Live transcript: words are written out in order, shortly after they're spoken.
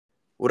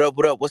What up?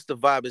 What up? What's the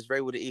vibe? It's Ray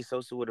with the E,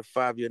 Sosa with a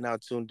 5. You're now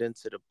tuned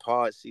into the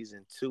Pod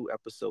Season 2,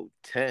 Episode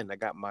 10. I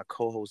got my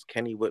co-host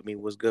Kenny with me.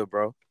 What's good,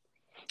 bro?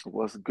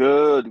 What's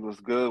good? What's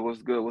good?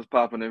 What's good? What's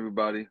popping,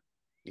 everybody?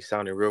 You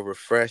sounding real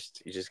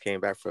refreshed. You just came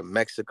back from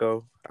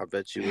Mexico. I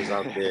bet you was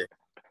out there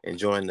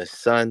enjoying the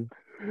sun,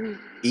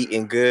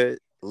 eating good,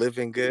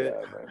 living good.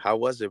 Yeah, man. How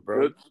was it,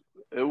 bro? It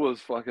it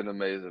was fucking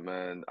amazing,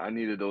 man. I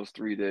needed those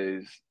 3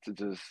 days to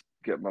just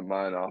get my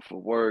mind off of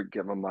work,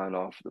 get my mind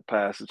off the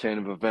past, the chain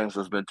of events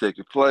that's been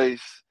taking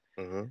place.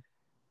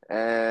 Mm-hmm.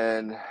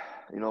 And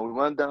we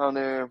went down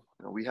there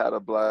and we had a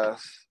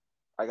blast.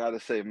 I gotta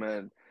say,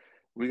 man,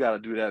 we gotta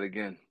do that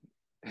again.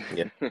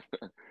 Yeah.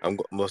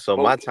 So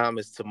But my time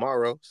is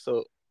tomorrow.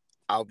 So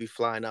I'll be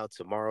flying out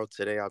tomorrow.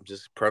 Today I'm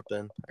just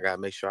prepping. I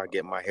gotta make sure I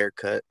get my hair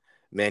cut,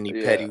 mani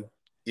yeah, pedi.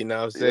 You know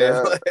what I'm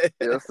saying? yeah,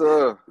 yes,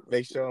 sir.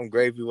 Make sure I'm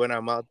gravy when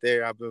I'm out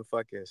there. I've been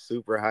fucking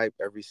super hype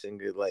every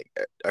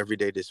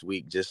day this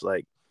week, just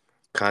like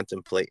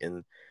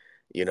contemplating,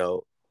 you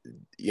know,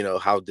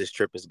 how this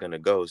trip is gonna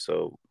go.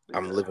 So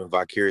I'm Yeah. living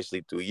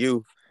vicariously through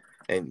you.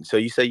 And so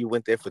you say you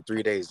went there for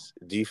 3 days.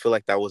 Do you feel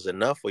like that was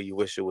enough, or you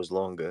wish it was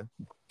longer?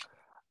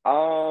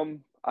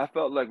 I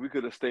felt like we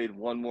could have stayed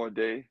one more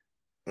day.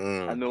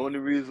 And Mm, the only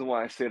reason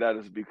why I say that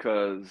is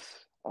because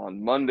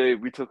on Monday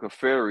we took a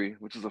ferry,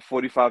 which is a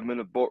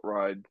 45-minute boat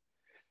ride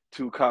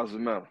to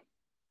Cozumel.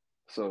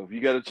 So if you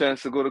get a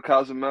chance to go to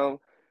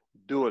Cozumel,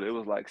 do it. It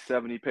was like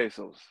 70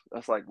 pesos.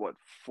 That's like what,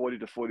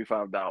 $40 to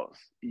 $45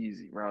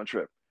 easy round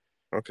trip.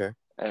 okay.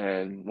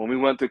 And when we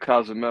went to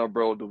Cozumel,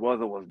 bro, the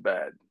weather was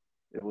bad.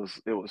 It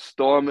was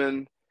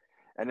storming,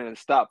 and then it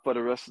stopped for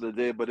the rest of the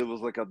day, but it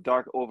was like a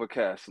dark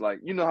overcast. Like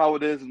you know how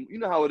it is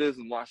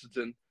in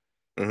Washington.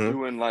 Mm-hmm.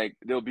 Doing like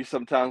there'll be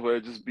some times where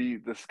it just be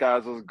the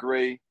skies was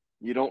gray,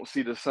 you don't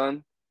see the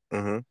sun.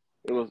 Mm-hmm.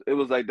 It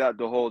was like that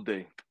the whole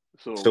day.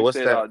 So So we what's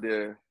stayed that? out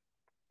there.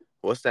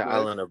 What's that Go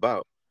ahead. island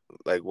about?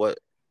 Like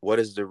what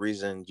is the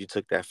reason you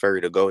took that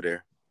ferry to go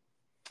there?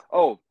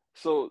 Oh,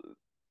 so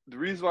the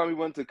reason why we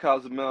went to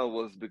Cozumel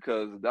was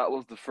because that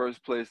was the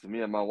first place that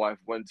me and my wife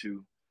went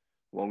to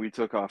when we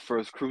took our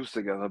first cruise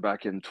together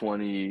back in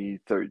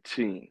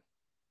 2013,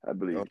 I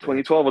believe, Okay.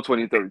 2012 or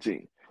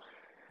 2013.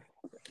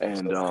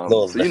 And So a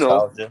little so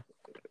nostalgia.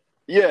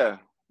 yeah,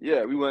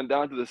 yeah, we went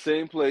down to the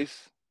same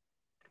place,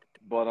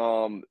 but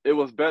it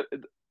was better.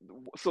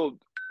 So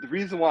the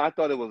reason why I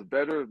thought it was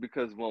better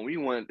because when we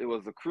went, it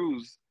was a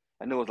cruise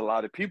and there was a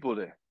lot of people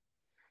there.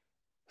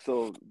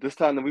 So this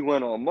time that we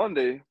went on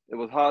Monday, it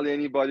was hardly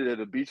anybody there.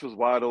 The beach was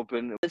wide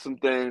open. Did some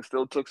things,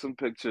 still took some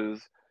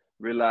pictures,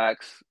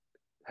 relaxed,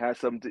 had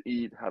something to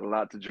eat, had a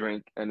lot to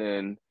drink, and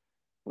then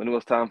when it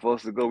was time for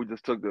us to go, we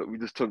just took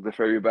the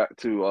ferry back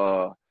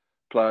to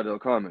Playa del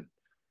Carmen.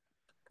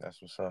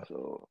 That's what's up.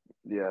 So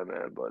yeah,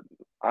 man. But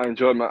I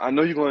enjoyed my. I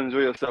know you're gonna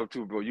enjoy yourself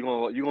too, bro. You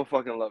gonna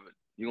fucking love it.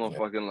 You gonna Yeah.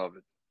 fucking love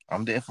it.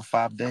 I'm there for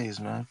 5 days,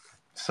 man.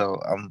 So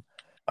I'm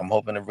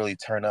hoping to really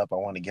turn up. I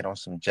want to get on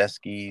some jet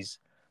skis,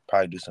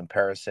 probably do some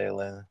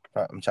parasailing.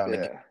 I'm trying to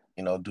get,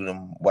 Yeah. do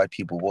them white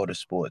people water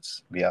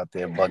sports. Be out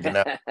there bugging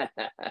out.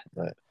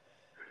 But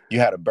you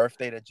had a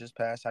birthday that just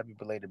passed. Happy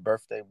belated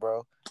birthday,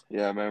 bro.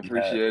 Yeah, man. You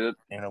had, Appreciate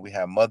it. we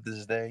had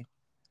Mother's Day.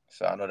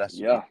 So I know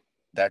Yeah.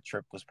 that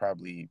trip was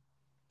probably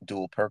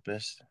dual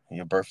purpose.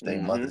 Your birthday,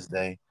 Mm-hmm. Mother's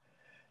Day.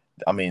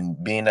 I mean,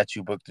 being that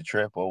you booked the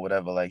trip or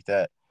whatever like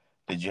that,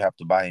 did you have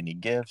to buy any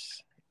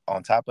gifts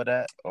on top of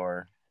that,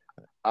 or?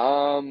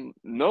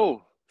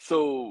 No.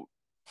 So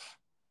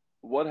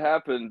what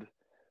happened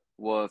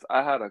was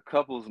I had a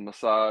couples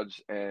massage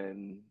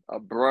and a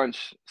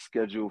brunch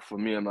scheduled for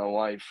me and my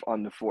wife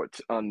on the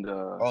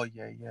Oh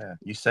yeah, yeah.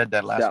 You said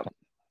that last that time.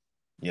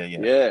 Yeah,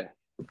 yeah. yeah.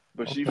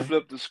 But she Okay.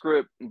 flipped the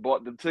script and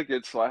bought the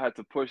tickets, so I had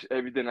to push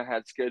everything I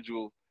had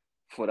scheduled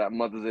for that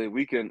Mother's Day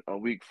weekend a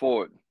week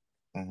forward.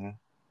 Hmm.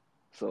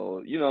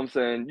 So you know what I'm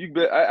saying.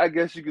 I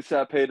guess you could say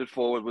I paid it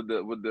forward with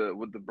the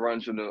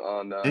brunch and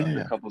Yeah, yeah, the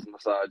yeah. couples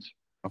massage.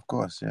 Of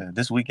course, yeah.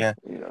 This weekend,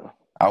 You know.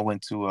 I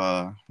went to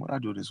what I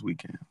do this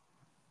weekend.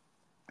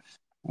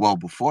 Well,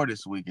 before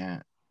this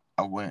weekend,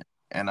 I went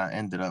and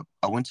I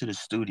went to the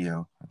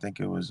studio. I think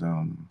it was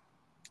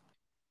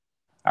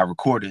I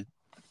recorded.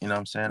 You know what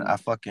I'm saying?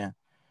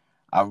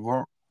 I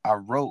wrote I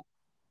wrote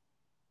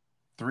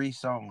 3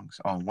 songs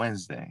on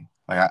Wednesday.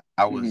 Like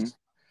I Mm-hmm. was,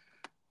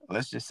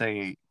 let's just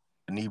say,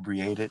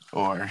 inebriated,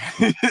 or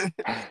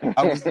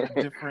I was in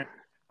a different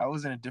I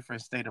was in a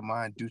different state of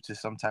mind due to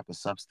some type of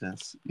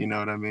substance. You know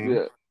what I mean?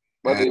 Yeah,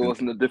 but it And was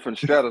in a different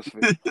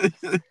stratosphere.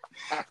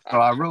 so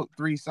I wrote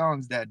 3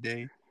 songs that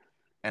day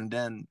and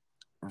then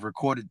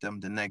recorded them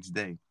the next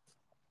day.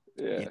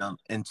 Yeah.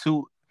 In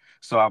two.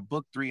 So I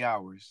booked 3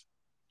 hours.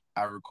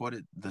 I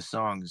recorded the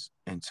songs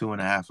in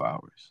 2.5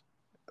 hours.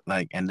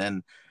 And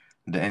then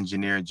the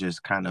engineer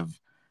just kind of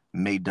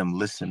made them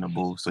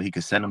listenable so he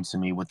could send them to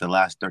me with the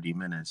last 30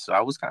 minutes. So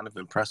I was kind of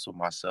impressed with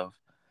myself.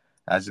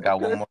 I just got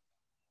one Okay. more.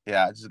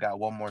 Yeah, I just got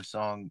one more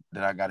song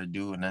that I got to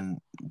do. And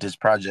then this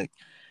project,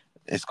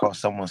 it's called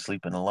Someone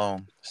Sleeping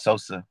Alone.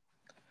 Sosa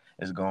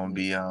is going to Mm.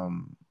 be,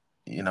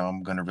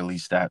 I'm going to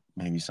release that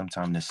maybe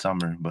sometime this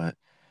summer. But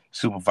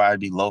super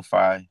vibey,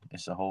 lo-fi.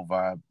 It's a whole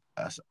vibe.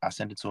 I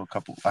sent it to a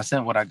couple. I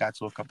sent what I got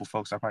to a couple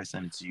folks. I probably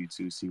send it to you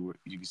too. See where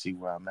you can see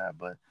where I'm at.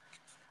 But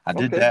I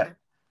did Okay. that,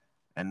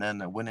 and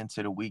then I went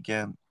into the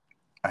weekend.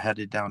 I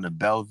headed down to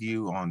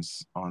Bellevue on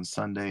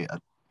Sunday.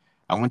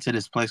 I went to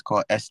this place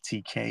called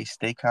STK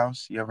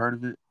Steakhouse. You ever heard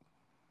of it?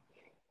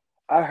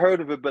 I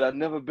heard of it, but I've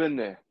never been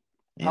there.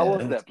 How Yeah,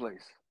 was that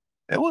place?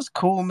 it was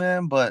cool,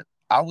 man. But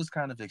I was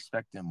kind of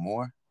expecting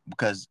more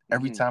because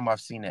every Hmm. time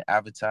I've seen it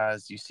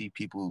advertised, you see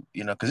people,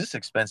 because it's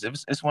expensive.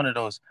 It's one of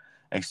those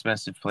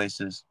expensive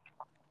places.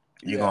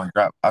 You're Yeah. gonna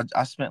drop.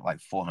 I spent like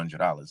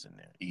 $400 in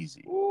there,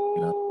 easy. You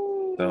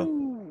know, so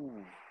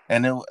Ooh.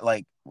 and it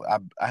like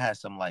I had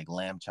some like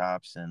lamb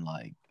chops and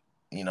like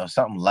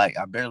something light.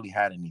 I barely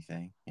had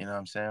anything. You know what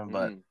I'm saying?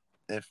 But Hmm.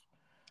 if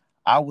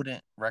I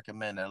wouldn't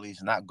recommend at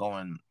least not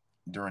going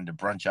during the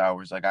brunch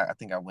hours. Like I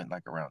think I went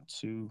like around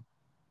 2.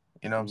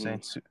 You know what I'm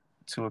Hmm. saying?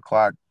 2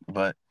 o'clock.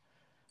 But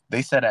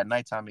they said at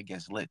nighttime it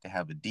gets lit. They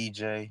have a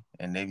DJ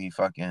and they be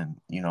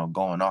fucking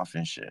going off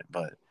and shit.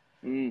 But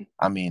Mm.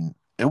 I mean,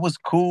 it was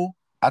cool.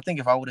 I think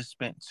if I would have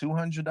spent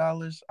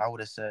 $200, I would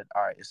have said,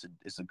 "All right,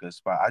 it's a good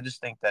spot." I just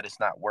think that it's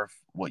not worth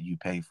what you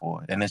pay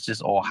for, and it's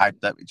just all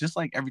hyped up. Just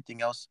like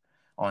everything else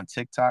on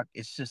TikTok,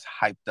 it's just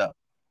hyped up.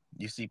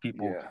 You see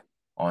people Yeah.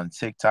 on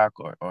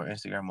TikTok or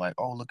Instagram like,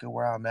 "Oh, look at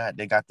where I'm at."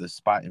 They got the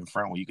spot in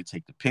front where you could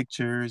take the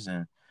pictures,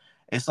 and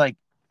it's like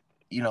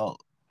you know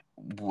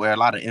where a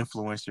lot of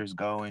influencers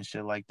go and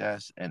shit like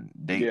that. And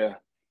Yeah.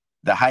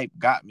 the hype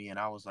got me, and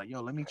I was like,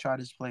 "Yo, let me try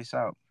this place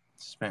out."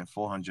 Spent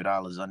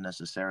 $400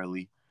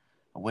 unnecessarily.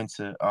 I went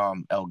to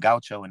El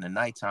Gaucho in the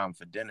nighttime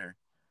for dinner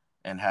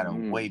and had a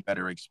Mm. way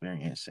better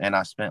experience, and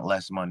I spent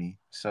less money.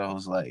 So it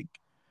was like,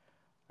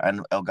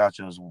 and El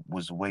Gaucho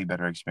was a way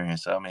better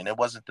experience. So, I mean, it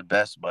wasn't the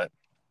best, but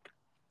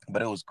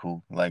it was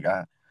cool. Like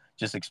I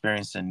just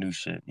experiencing new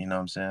shit. You know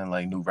what I'm saying?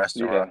 Like new Yeah.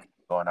 restaurants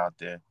going out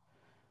there.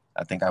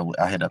 I think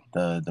I hit up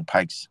the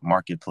Pikes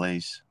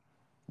Marketplace.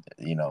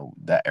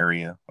 That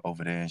area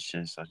over there and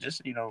shit. So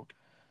just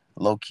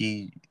low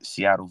key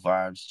Seattle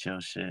vibes, chill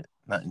shit.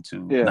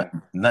 Yeah.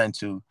 Nothing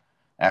too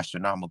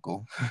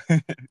astronomical. But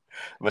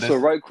So it's yeah.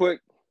 right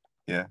quick,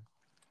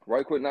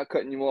 not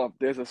cutting you off.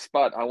 There's a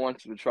spot I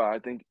want you to try. I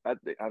think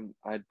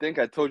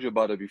I told you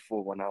about it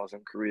before when I was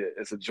in Korea.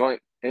 It's a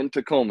joint in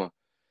Tacoma.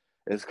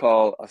 It's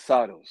called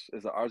Asados.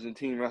 It's an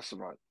Argentine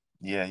restaurant.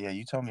 Yeah, yeah.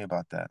 You told me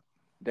about that.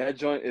 That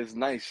joint is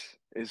nice.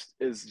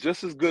 It's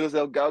just as good as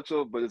El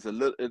Gaucho, but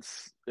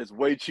it's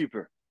way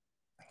cheaper.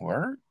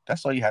 Word?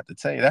 That's all you have to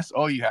say. That's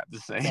all you have to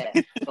say. Yeah,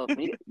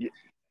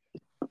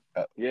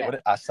 What yeah. So when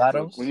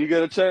Asados? you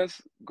get a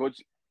chance,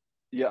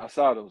 yeah,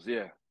 Asados.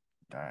 Yeah,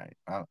 All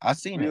right. I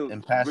seen it real, in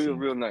real, passing.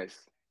 real nice.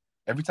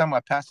 Every time I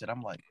pass it,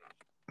 I'm like,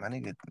 my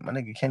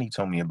nigga Kenny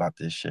told me about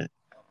this shit.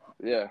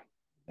 Yeah,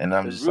 And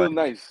I'm it's just real like,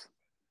 nice.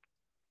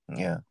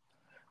 yeah.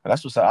 But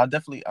that's what's up. I'm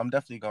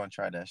definitely gonna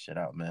try that shit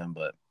out, man.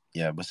 But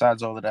yeah,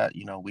 besides all of that,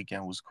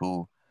 weekend was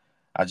cool.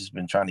 I just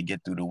been trying to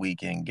get through the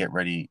week and get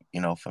ready,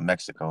 for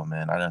Mexico,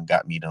 man. I done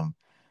got me them.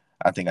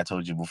 I think I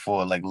told you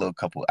before, like little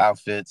couple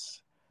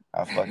outfits.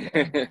 I fucking,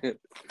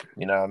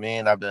 you know what I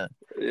mean. I've been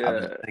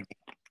Yeah,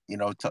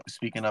 taking,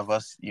 speaking of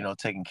us,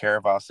 taking care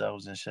of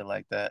ourselves and shit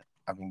like that.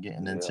 I've been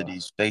getting into yeah,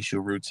 these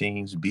facial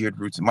routines, beard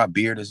routines. My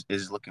beard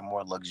is looking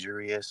more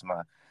luxurious.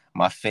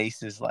 My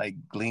face is like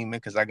gleaming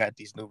because I got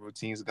these new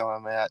routines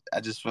going, man.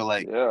 I just feel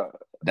like yeah,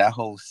 that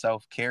whole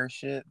self-care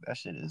shit, that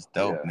shit is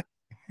dope, yeah.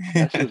 man.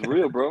 That shit's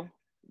real, bro.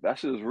 That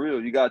shit's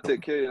real. You gotta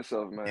take care of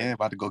yourself, man. Yeah,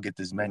 about to go get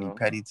this You mani know.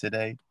 petty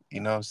today.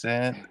 You know what I'm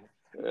saying?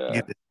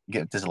 Yeah.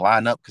 Get this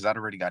line up because I'd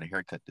already got a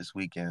haircut this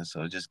weekend.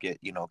 So just get,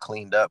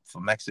 cleaned up for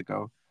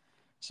Mexico.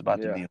 It's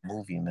about to Yeah. be a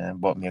movie, man.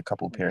 Bought me a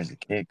couple pairs of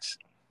kicks.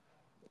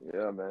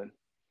 Yeah, man.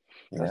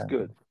 That's Yeah.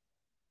 good.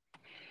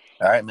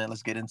 All right, man.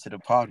 Let's get into the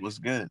pod. What's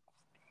good?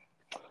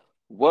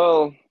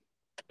 Well,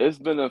 it's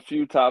been a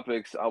few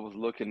topics I was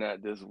looking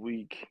at this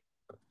week,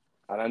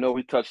 and I know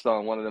we touched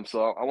on one of them.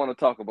 So I want to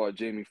talk about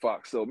Jamie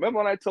Foxx. So remember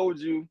when I told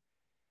you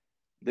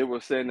they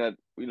were saying that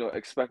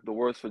expect the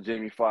worst for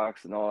Jamie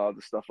Foxx and all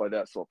other stuff like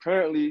that. So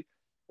apparently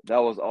that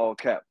was all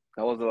cap.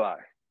 That was a lie.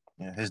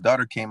 Yeah, his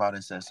daughter came out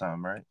and said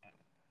something, right?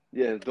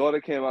 Yeah, his daughter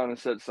came out and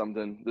said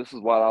something. This is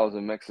while I was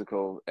in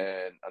Mexico,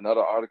 and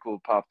another article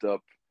popped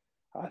up.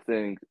 I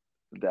think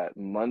that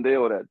Monday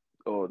or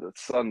the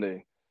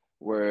Sunday,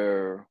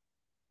 where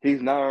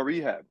he's now in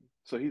rehab.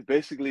 So he's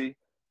basically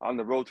on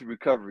the road to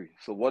recovery.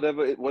 So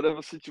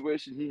whatever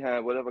situation he had,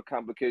 whatever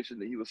complication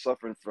that he was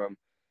suffering from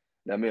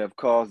that may have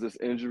caused this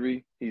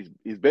injury, he's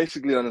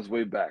basically on his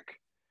way back.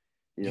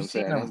 You know what You I'm seen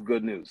saying? That's them?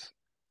 good news.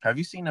 Have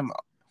you seen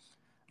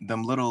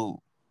them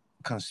little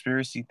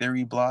conspiracy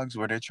theory blogs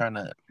where they're trying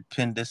to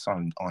pin this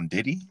on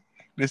Diddy?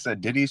 They said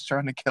Diddy's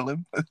trying to kill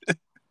him.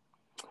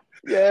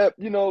 Yeah,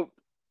 They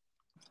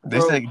bro.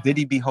 said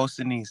Diddy be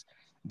hosting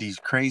these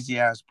crazy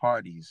ass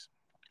parties.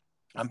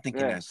 I'm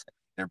thinking Yeah,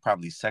 they're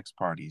probably sex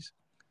parties.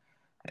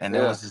 And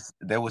yeah.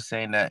 they were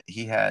saying that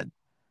he had,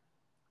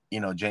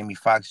 Jamie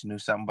Foxx knew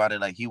something about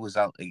it. Like he was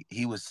out, like,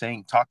 he was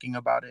talking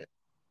about it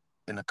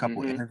in a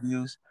couple Mm-hmm.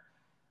 interviews.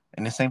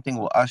 And the same thing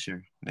with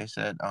Usher. They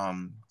said,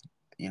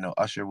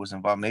 Usher was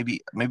involved.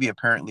 Maybe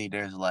apparently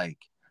there's like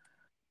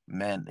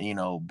men,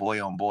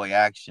 boy on boy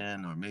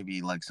action, or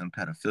maybe like some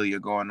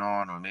pedophilia going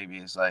on, or maybe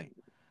it's like,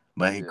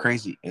 but he Yeah,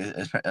 crazy.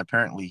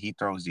 Apparently he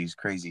throws these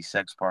crazy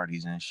sex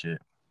parties and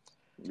shit.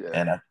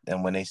 yeah,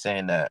 And when they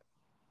saying that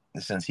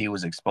since he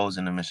was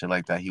exposing him and shit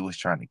like that, he was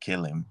trying to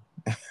kill him.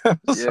 I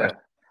was like, yeah,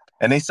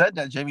 and they said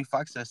that Jamie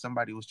Foxx said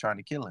somebody was trying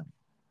to kill him.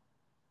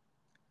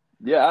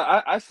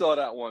 yeah. I saw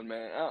that one,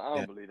 man. I Yeah.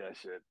 don't believe that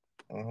shit.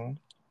 Hmm.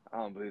 I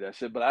don't believe that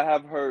shit. But I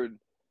have heard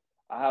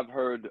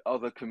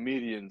other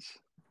comedians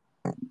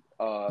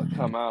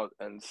come out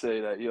and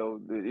say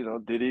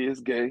that Diddy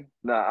is gay.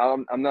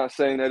 Now I'm not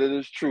saying that it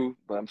is true,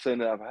 but I'm saying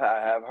that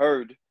I have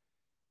heard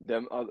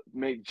them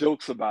make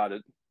jokes about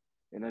it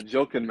in a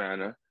joking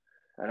manner,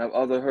 and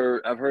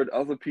I've heard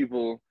other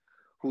people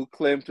who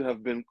claim to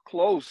have been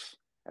close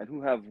and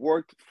who have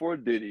worked for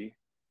Diddy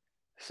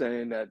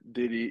saying that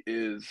Diddy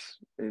is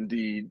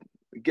indeed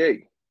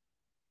gay.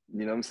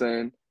 You know what I'm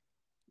saying?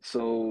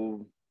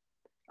 So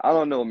I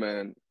don't know,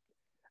 man.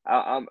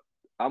 I'm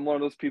I'm one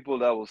of those people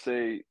that will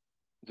say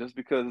just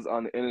because it's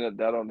on the internet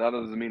that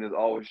doesn't mean it's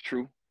always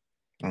true.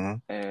 Hmm.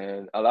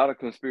 And a lot of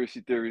conspiracy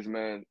theories,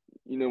 man,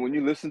 when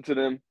you listen to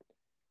them,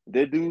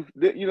 when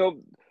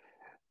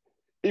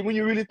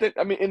you really think,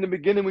 I mean, in the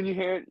beginning when you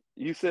hear it,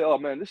 you say, "Oh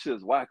man, this shit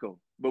is wacko."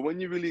 But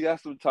when you really got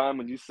some time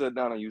and you sit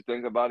down and you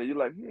think about it, you're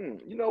like,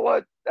 you know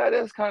what? That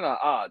is kind of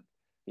odd.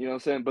 You know what I'm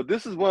saying? But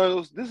this is one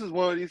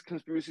of these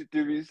conspiracy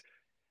theories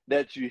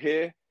that you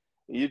hear,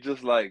 and you're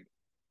just like,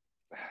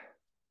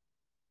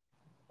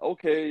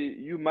 okay,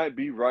 you might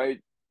be right,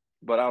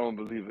 but I don't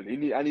believe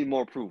it. I need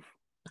more proof.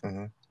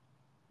 Hmm.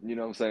 You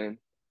know what I'm saying?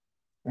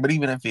 But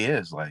even if he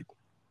is, like,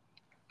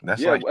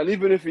 that's Yeah, like and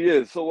even if he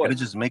is, so it'll what?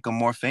 just make him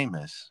more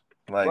famous.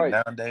 Like Right.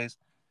 nowadays,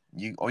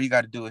 you all you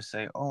got to do is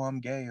say, "Oh, I'm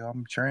gay, or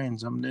I'm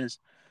trans, I'm this,"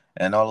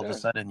 and all of a Yeah.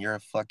 sudden you're a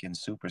fucking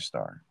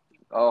superstar.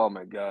 Oh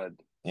my God.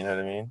 You know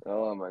what I mean?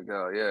 Oh my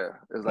God. Yeah.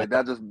 It's You like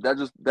know?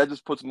 that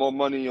just puts more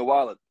money in your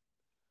wallet.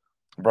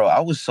 Bro, I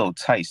was so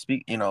tight.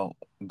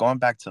 Going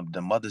back to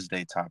the Mother's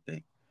Day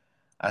topic,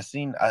 I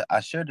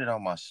shared it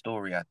on my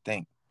story, I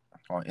think,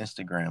 on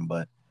Instagram,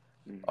 but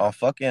Mhm. on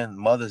fucking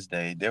Mother's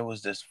Day, there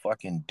was this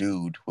fucking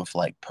dude with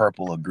like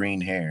purple or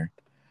green hair,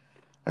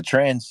 a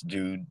trans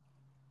dude.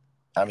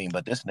 I mean,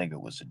 but this nigga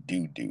was a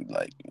dude.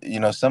 Like,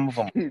 some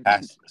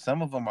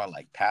of them are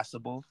like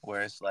passable,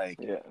 where it's like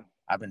Yeah.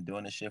 I've been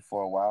doing this shit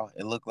for a while.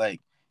 It looked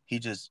like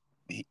he's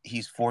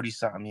 40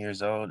 something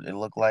years old. It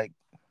looked like,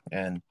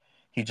 and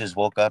he just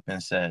woke up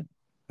and said,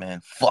 "Man,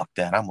 fuck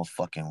that. I'm a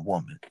fucking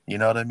woman." You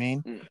know what I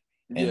mean? Mm.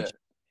 And Yeah.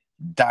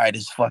 dyed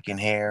his fucking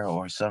hair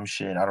or some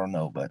shit. I don't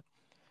know, but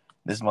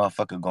this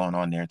motherfucker going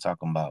on there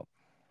talking about,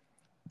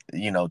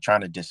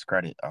 trying to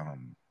discredit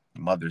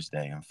Mother's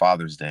Day and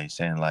Father's Day,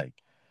 saying like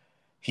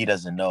he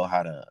doesn't know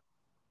how to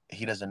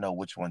he doesn't know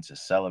which one to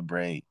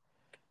celebrate.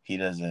 He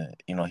doesn't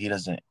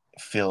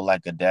feel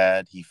like a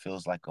dad. He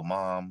feels like a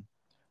mom.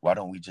 Why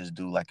don't we just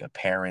do like a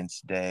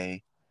parents'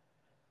 day?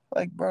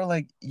 Like, bro,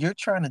 like you're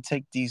trying to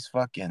take these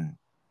fucking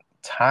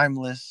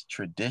timeless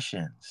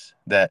traditions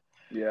that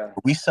Yeah.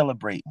 we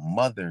celebrate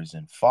mothers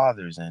and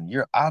fathers, and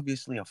you're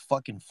obviously a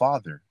fucking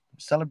father.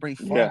 Celebrate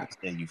Yeah. Father's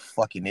Day, you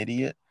fucking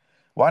idiot.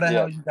 Why the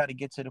hell Yeah. you got to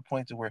get to the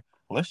point to where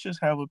let's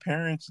just have a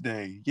Parents'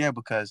 Day? Yeah,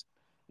 because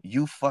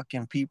you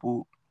fucking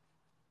people.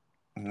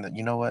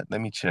 You know what?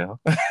 Let me chill.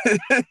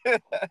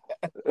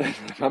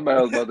 My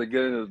man was about to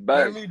get in his let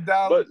bag. me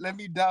dial. But Let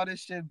me dial this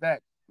shit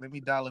back. Let me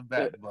dial it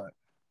back. But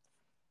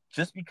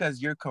just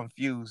because you're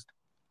confused,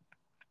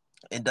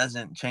 it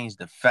doesn't change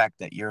the fact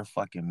that you're a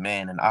fucking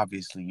man, and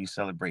obviously you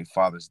celebrate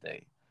Father's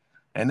Day.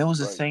 And it was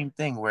the right. same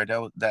thing where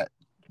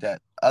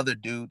that other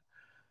dude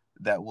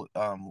that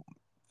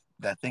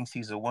thinks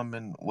he's a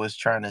woman was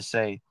trying to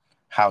say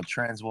how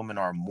trans women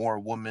are more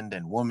woman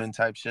than woman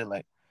type shit.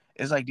 Like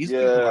it's like these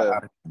people are Yeah.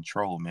 out of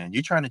control, man. Yeah.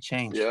 You're trying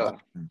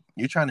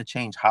to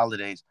change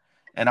holidays.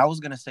 And I was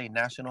gonna say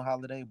national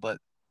holiday, but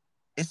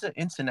it's an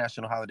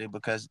international holiday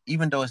because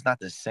even though it's not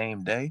the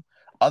same day,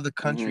 other Mhm.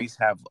 countries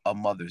have a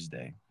Mother's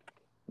Day.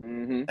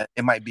 Mhm.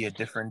 It might be a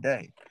different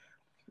day,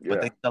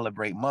 but they Yeah.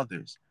 celebrate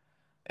mothers.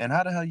 And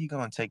how the hell you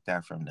gonna take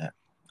that from that?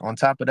 On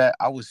top of that,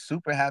 I was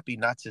super happy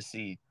not to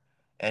see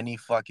any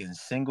fucking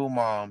single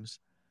moms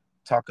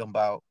talking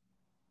about,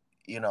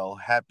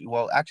 happy.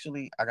 Well,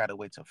 actually, I gotta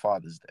wait till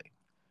Father's Day.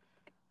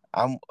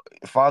 I'm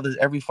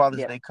every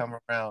Father's Yeah. Day come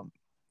around,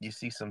 you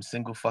see some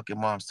single fucking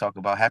moms talk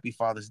about Happy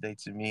Father's Day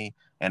to me,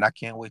 and I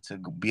can't wait to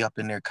be up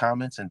in their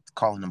comments and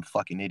calling them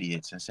fucking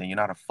idiots and saying you're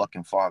not a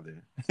fucking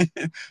father,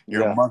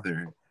 you're a Yeah.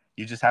 mother.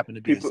 You just happen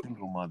to be a People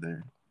single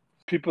mother.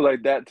 people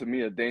like that to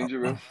me are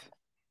dangerous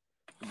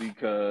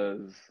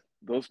because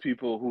those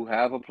people who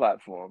have a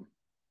platform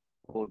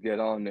will get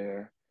on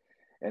there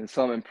and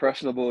some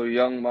impressionable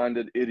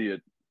young-minded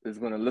idiot is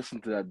going to listen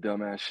to that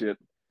dumbass shit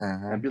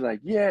and Mm-hmm. be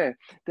like, "Yeah,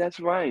 that's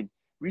right.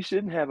 We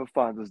shouldn't have a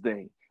Father's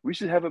Day. We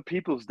should have a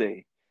People's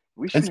Day.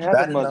 We It's shouldn't have a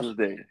bad enough, Mother's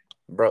Day."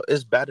 bro.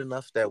 It's bad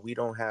enough that we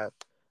don't have.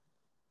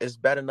 it's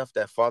bad enough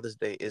that Father's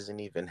Day isn't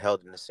even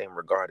held in the same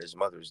regard as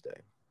Mother's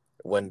Day.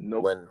 When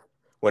Nope. when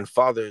when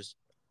fathers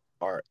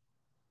are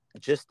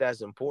just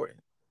as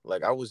important.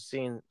 Like I was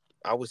seeing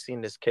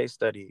this case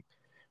study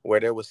where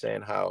they were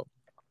saying how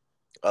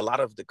a lot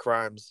of the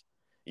crimes,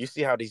 you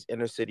see how these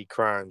inner city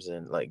crimes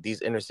and like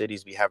these inner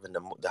cities be having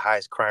the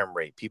highest crime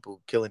rate,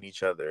 people killing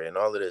each other and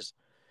all of this,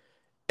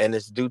 and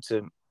it's due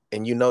to,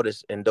 and you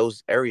notice in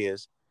those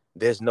areas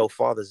there's no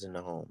fathers in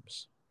the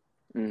homes,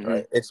 Mm-hmm.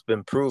 right? It's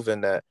been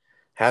proven that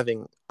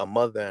having a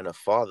mother and a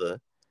father,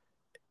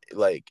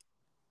 like,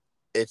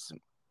 it's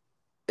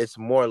it's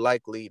more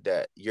likely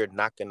that you're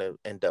not going to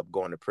end up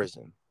going to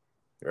prison,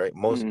 right?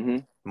 Mm-hmm.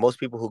 Most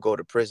people who go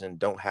to prison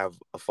don't have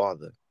a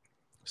father.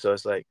 So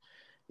it's like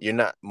you're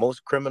not,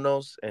 most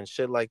criminals and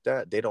shit like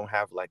that, they don't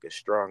have like a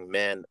strong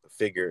man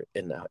figure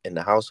in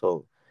the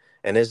household.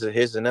 And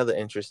here's another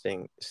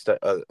interesting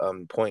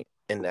point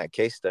in that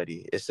case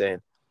study. It's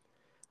saying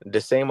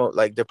the same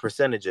like the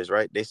percentages,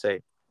 right? They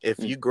say if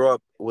you grow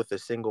up with a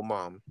single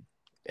mom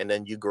and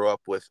then you grow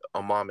up with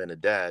a mom and a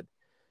dad,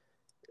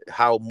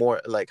 how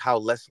more like how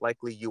less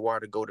likely you are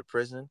to go to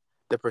prison.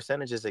 The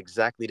percentage is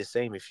exactly the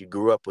same if you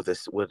grew up with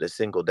a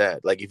single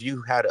dad. Like if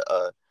you had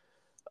a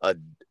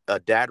a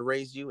dad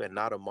raise you and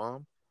not a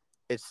mom,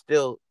 it's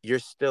still, you're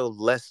still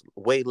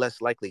way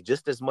less likely,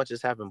 just as much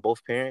as having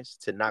both parents,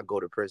 to not go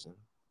to prison.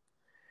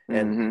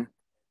 And Mm-hmm.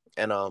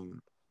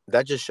 and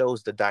that just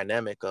shows the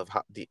dynamic of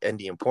how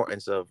the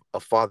importance of a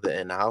father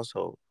in the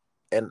household.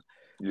 And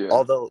Yeah.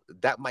 although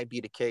that might be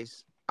the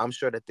case, I'm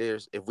sure that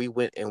there's, if we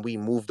went and we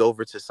moved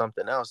over to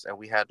something else and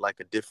we had like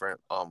a different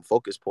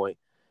focus point,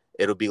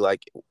 it'll be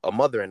like a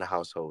mother in the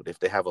household. If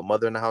they have a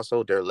mother in the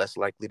household, they're less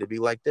likely to be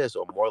like this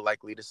or more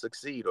likely to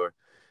succeed, or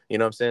you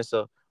know what I'm saying?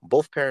 So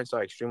both parents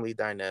are extremely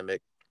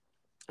dynamic,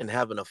 and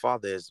having a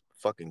father is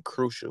fucking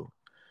crucial.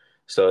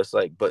 So it's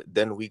like, but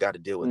then we got to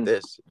deal with Mm.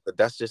 this. But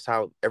that's just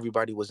how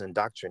everybody was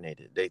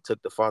indoctrinated. They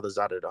took the fathers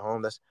out of the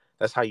home.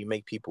 That's how you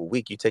make people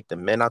weak. You take the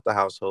men out the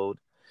household.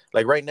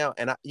 Like right now,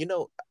 and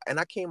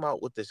I came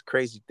out with this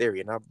crazy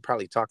theory, and I'm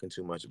probably talking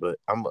too much, but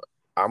I'm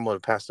gonna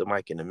pass the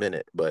mic in a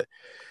minute. But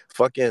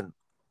fucking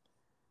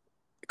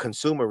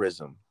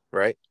consumerism,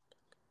 right?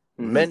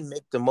 Men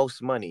make the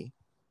most money,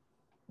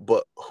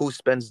 but who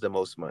spends the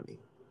most money,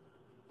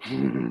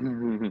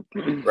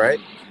 right?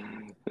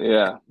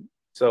 Yeah.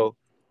 So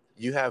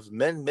you have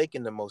men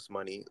making the most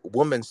money,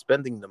 women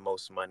spending the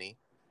most money,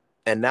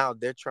 and now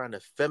they're trying to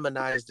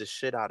feminize the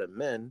shit out of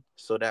men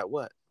so that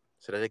what?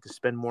 So that they can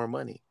spend more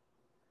money.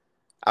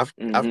 I've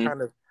I've Mm-hmm.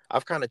 kind of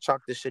I've kind of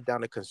chalked this shit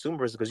down to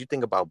consumers, because you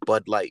think about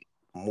Bud Light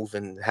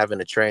having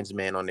a trans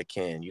man on the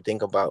can. You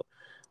think about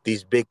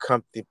these big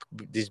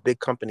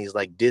companies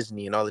like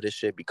Disney and all of this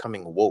shit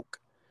becoming woke.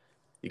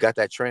 You got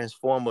that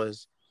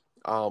Transformers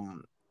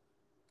um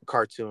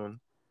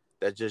cartoon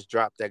that just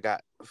dropped that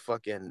got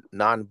fucking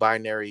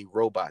non-binary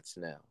robots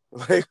now.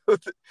 Like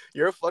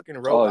you're a fucking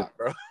Oh, robot,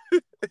 bro.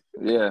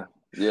 yeah.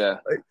 Yeah.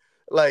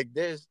 Like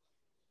it's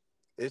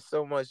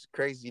so much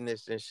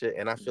craziness and shit,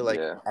 and I feel like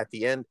Yeah. at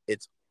the end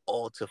it's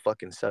all to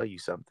fucking sell you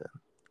something.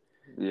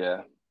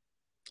 Yeah.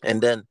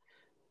 And then,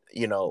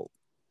 you know,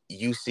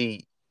 you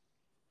see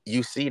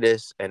you see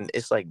this and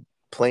it's like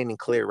plain and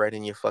clear right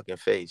in your fucking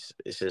face.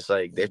 It's just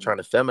like they're trying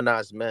to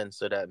feminize men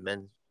so that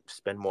men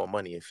spend more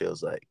money, it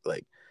feels like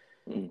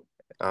Mm.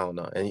 I don't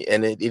know.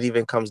 And it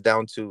even comes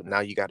down to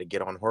now you got to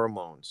get on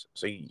hormones.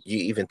 So you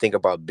even think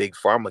about big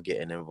pharma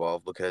getting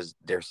involved because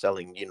they're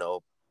selling,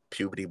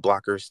 puberty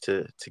blockers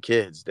to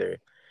kids.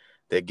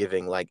 They're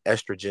giving like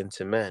estrogen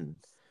to men,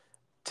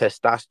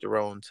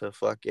 testosterone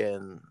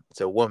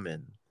to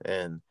women,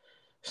 and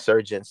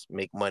surgeons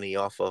make money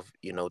off of,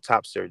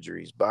 top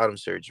surgeries, bottom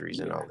surgeries,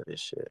 and all Yeah. of this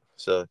shit.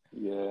 So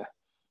Yeah.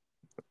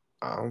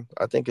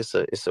 I think it's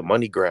a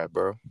money grab,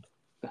 bro.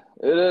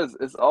 It is.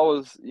 It's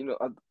always,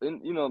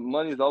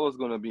 money is always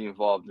going to be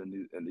involved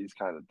in these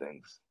kind of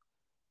things.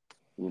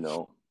 You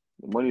know,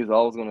 money is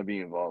always going to be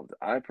involved.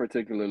 I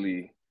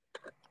particularly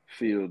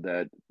feel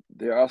that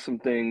there are some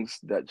things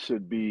that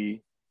should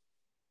be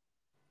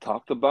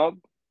talked about,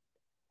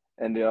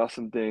 and there are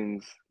some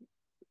things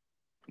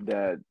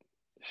that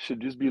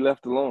should just be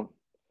left alone.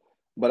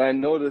 But I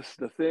notice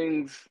the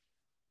things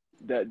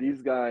that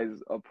these guys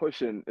are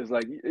pushing is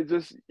like it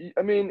just.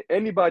 I mean,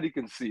 anybody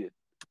can see it.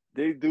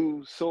 They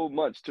do so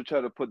much to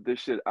try to put this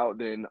shit out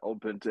there in the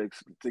open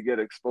to get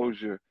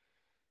exposure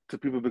to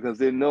people because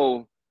they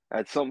know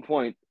at some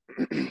point,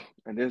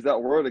 and there's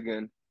that word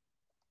again,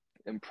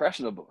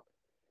 impressionable.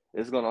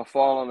 It's gonna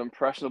fall on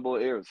impressionable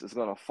ears. It's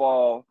gonna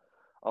fall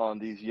on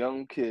these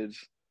young kids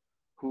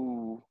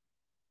who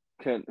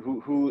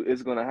who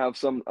is gonna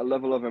have a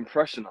level of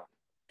impression on.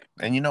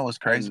 And you know what's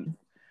crazy And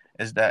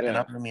is that, and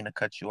I yeah, don't mean to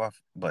cut you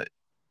off, but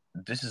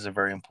this is a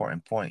very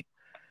important point,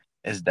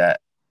 is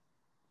that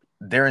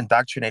they're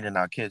indoctrinating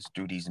our kids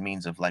through these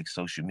means of like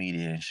social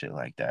media and shit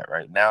like that.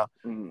 Right now,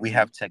 we mm-hmm,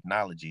 have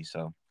technology,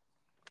 so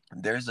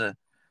there's a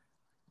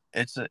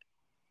it's a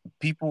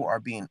people are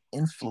being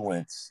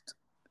influenced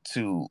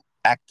to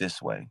act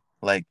this way.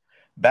 Like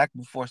back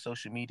before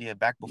social media,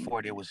 back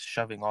before they was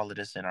shoving all of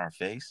this in our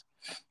face,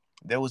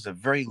 there was a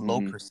very low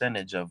Mm-hmm.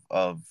 percentage of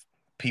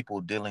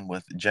people dealing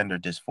with gender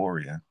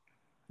dysphoria.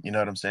 You know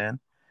what I'm saying?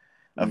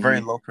 A very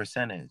Mm-hmm. low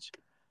percentage.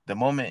 The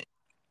moment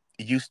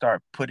you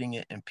start putting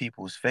it in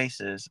people's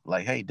faces,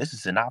 like, hey, this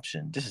is an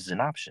option. This is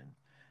an option.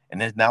 And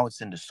then now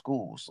it's in the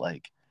schools.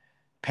 Like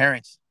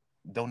parents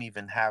don't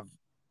even have,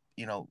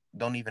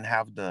 don't even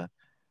have the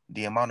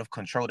amount of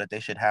control that they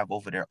should have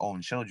over their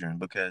own children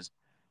because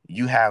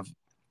you have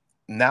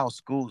now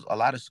schools, a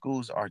lot of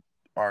schools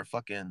are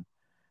fucking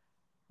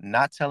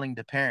not telling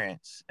the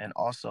parents and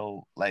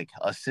also like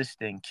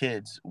assisting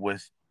kids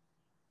with,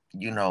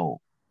 you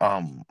know,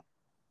 um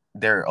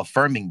they're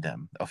affirming their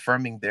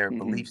Mm-hmm.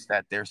 beliefs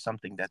that there's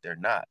something that they're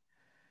not.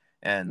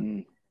 And Mm-hmm.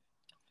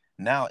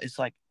 now it's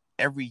like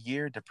every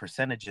year the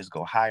percentages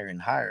go higher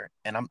and higher.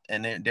 And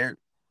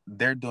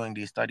they're doing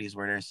these studies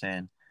where they're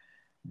saying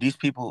these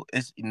people,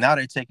 it's now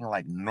they're taking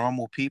like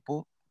normal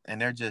people and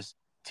they're just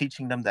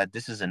teaching them that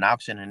this is an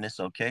option and it's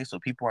okay. So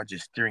people are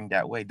just steering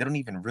that way. They don't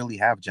even really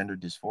have gender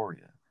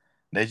dysphoria.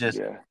 They just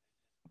Yeah.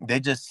 they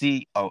just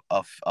see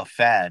a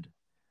fad,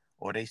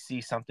 or they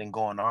see something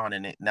going on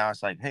and it now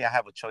it's like, hey, I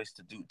have a choice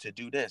to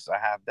do this, I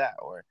have that,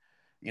 or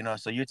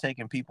so you're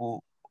taking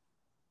people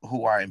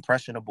who are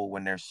impressionable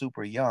when they're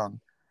super young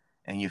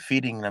and you're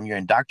feeding them, you're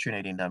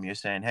indoctrinating them, you're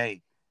saying,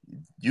 hey,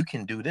 you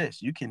can do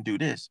this, you can do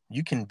this,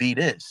 you can be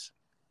this,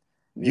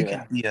 you can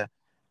Yeah. be a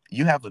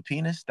you have a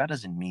penis, that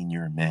doesn't mean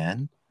you're a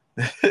man.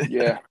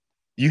 Yeah.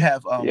 you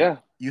have Yeah.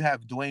 you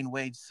have Dwayne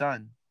Wade's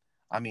son,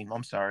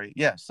 I'm sorry,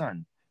 yeah,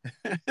 son.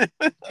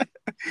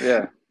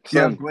 Yeah. You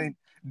have Son.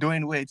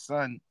 Dwayne Wade's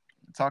son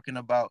talking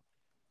about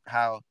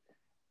how,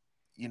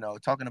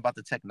 talking about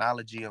the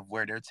technology of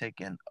where they're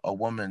taking a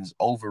woman's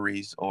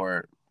ovaries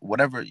or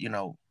whatever,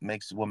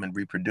 makes a woman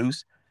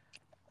reproduce,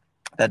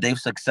 that they've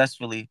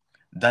successfully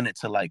done it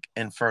to like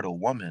infertile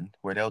woman,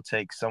 where they'll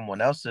take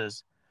someone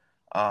else's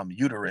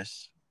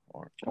uterus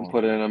I'm or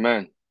putting in a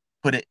man.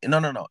 put it,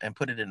 no, and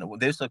put it in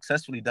they've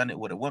successfully done it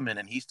with a woman,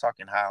 and he's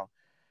talking how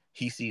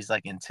he sees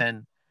like in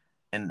 10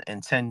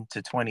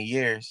 to 20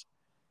 years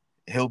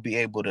they'll be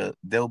able to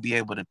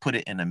put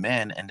it in a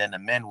man, and then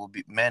men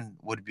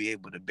would be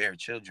able to bear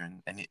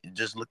children, and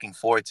just looking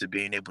forward to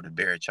being able to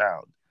bear a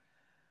child.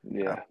 I'm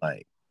Yeah.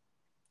 like,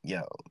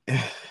 yo.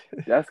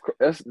 That's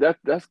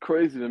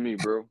crazy to me,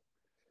 bro.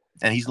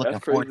 And he's That's looking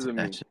crazy forward to to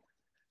that me. shit.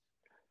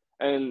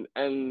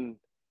 And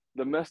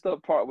the messed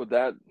up part with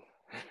that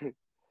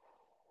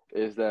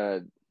is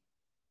that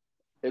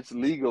it's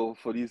legal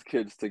for these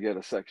kids to get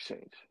a sex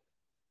change.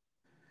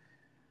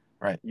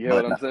 Right, You hear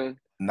but what I'm saying?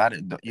 not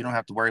you don't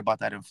have to worry about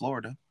that in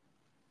Florida.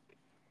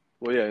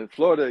 Well, yeah, in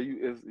Florida,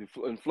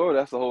 in Florida,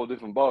 that's a whole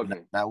different ball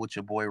game. Not with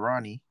your boy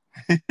Ronnie.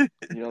 You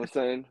know what I'm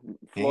saying?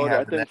 He ain't Florida, I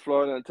having that. think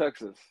Florida and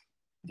Texas,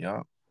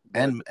 Yeah. but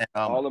And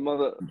all them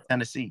other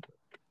Tennessee,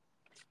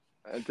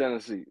 and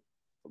Tennessee,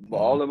 but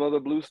all mhm, them other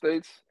blue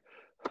states,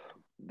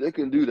 they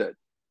can do that.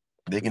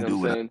 they You can know what I'm do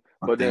whatever saying?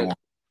 the fuck they want.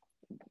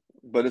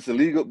 But it's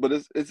illegal. But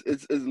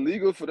it's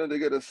legal for them to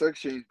get a sex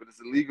change, but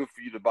it's illegal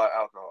for you to buy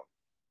alcohol.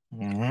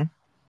 Hmm.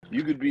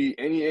 You could be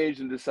any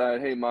age and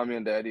decide, hey, mommy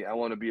and daddy, I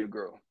want to be a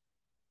girl.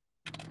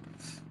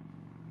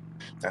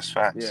 That's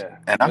facts. Yeah.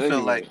 And I But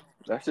feel like anyway,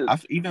 that's it.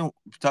 I've even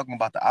talking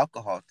about the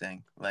alcohol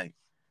thing, like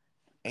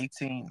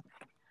 18,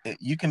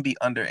 you can be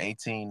under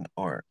 18,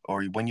 or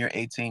when you're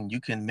 18,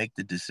 you can make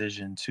the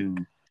decision to,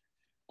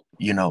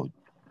 you know,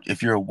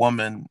 if you're a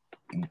woman,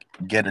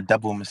 get a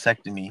double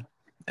mastectomy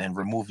and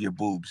remove your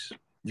boobs.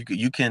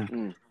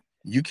 Mm,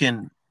 You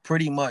can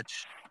pretty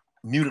much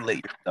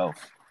mutilate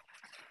yourself,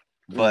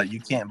 mm, but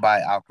you can't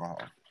buy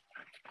alcohol.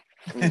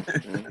 mm,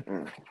 mm,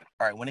 mm.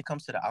 All right, when it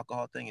comes to the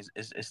alcohol thing,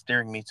 it's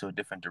steering me to a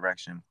different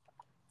direction.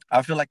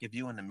 I feel like if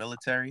you in the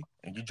military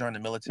and you join the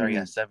military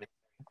at Mm. 7,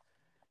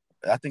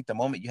 I think the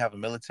moment you have a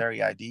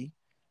military ID,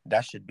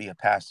 that should be a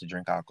pass to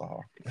drink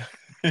alcohol.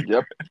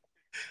 Yep.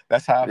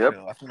 That's how I Yep.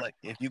 feel. I feel like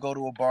if you go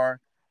to a bar,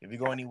 if you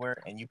go anywhere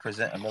and you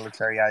present a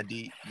military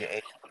ID,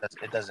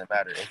 it doesn't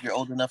matter. If you're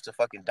old enough to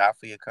fucking die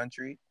for your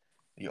country,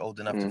 you're old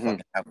enough to Hmm.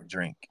 fucking have a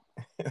drink.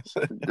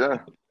 Yeah.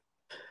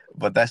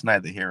 But that's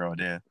neither here or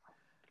there.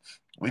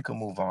 We can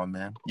move on,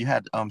 man. You Yeah,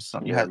 had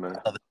man.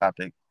 another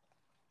topic.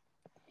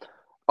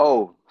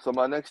 Oh, so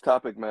my next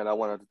topic, man, I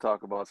wanted to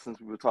talk about, since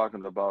we were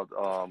talking about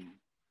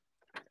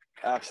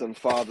absent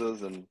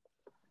fathers and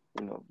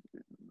you know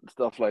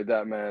stuff like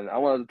that, man. I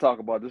wanted to talk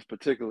about this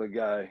particular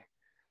guy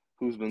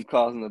who's been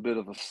causing a bit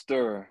of a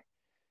stir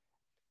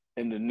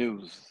in the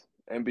news.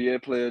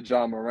 NBA player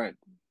John Morant.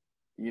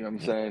 You know what I'm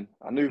Yeah. saying?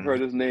 I knew you've Mhm.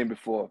 heard his name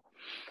before.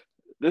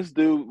 This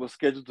dude was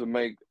scheduled to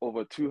make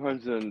over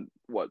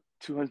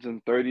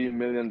 230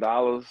 million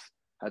dollars,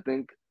 I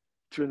think, Yeah.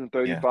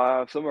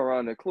 235, somewhere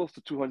around there, close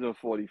to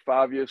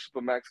 245 year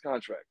supermax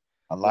contract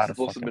A was lot of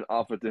supposed to have fucking. been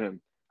offered to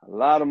him. A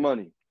lot of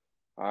money.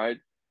 All right.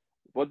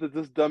 What did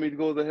this dummy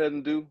go ahead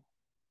and do?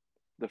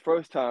 The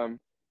first time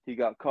he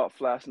got caught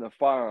flashing a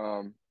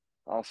firearm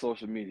on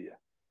social media.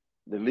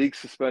 The league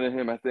suspended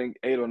him, I think,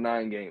 8 or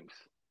 9 games.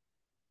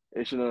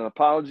 Issued an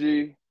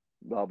apology,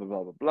 blah blah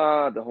blah blah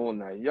blah, the whole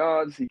 9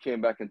 yards. He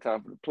came back in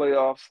time for the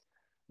playoffs.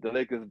 The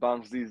Lakers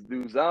bounced these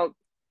dudes out,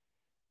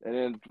 and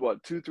then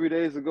what? 2 3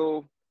 days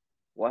ago,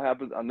 what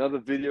happened? Another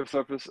video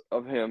surfaced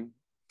of him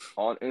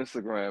on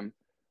Instagram.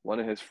 One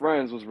of his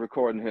friends was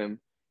recording him,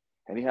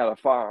 and he had a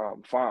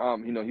firearm.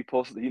 Firearm. He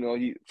posted.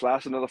 He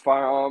flashed another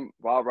firearm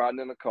while riding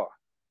in a car.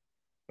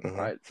 Mm-hmm.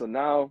 Right. So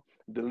now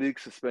the league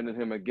suspended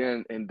him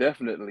again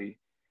indefinitely,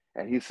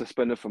 and he's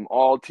suspended from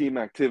all team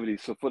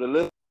activities. So for the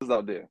listeners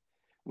out there,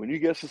 when you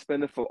get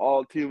suspended for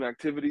all team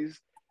activities,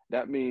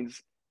 that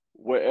means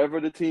wherever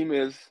the team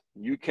is,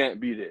 you can't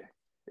be there.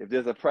 If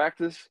there's a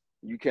practice,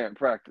 you can't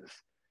practice.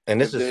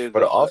 And this If is there's for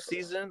the off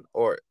season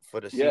or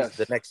for the season, the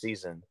yes, next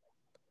season.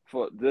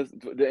 for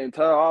the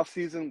entire off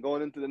season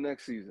going into the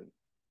next season.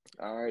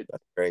 All right.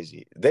 That's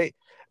crazy.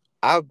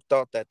 I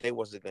thought that they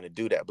wasn't gonna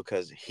do that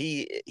because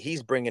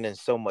he's bringing in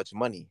so much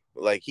money.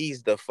 Like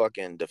he's the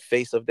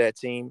face of that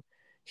team.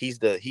 He's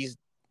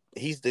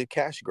the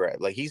cash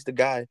grab. Like he's the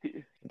guy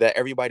He, that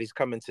everybody's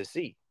coming to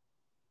see.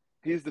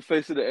 he's the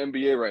face of the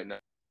NBA right now.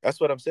 That's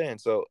what I'm saying.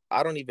 So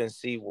I don't even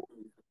see.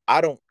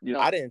 I don't. You know.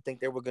 I didn't think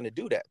they were gonna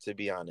do that, to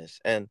be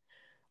honest. And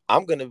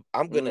I'm gonna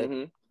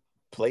Mm-hmm.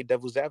 play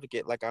devil's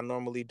advocate like I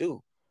normally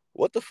do.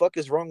 What the fuck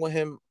is wrong with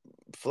him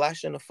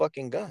flashing a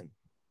fucking gun?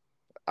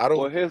 I Well,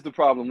 don't. here's the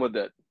problem with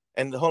that.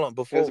 And hold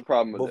on, Here's the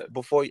problem with that.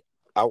 before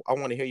I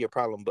want to hear your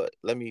problem, but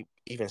let me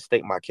even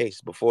state my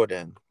case before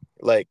then.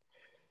 Like,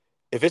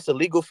 if it's a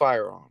legal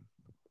firearm,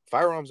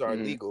 firearms are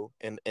Mm-hmm. illegal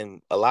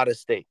in a lot of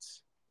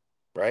states,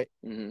 right?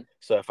 Mm-hmm.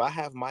 So if I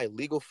have my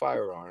legal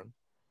firearm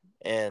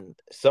and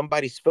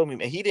somebody's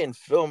filming, and he didn't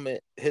film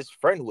it, his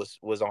friend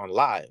was on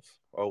live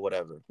or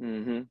whatever,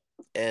 Mm-hmm.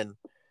 and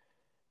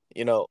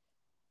you know,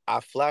 I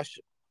flash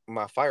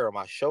my firearm,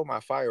 I show my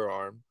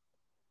firearm,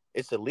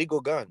 it's a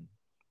legal gun.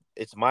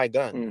 It's my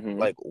gun. Mm-hmm.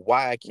 Like,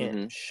 why I can't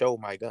Mm-hmm. show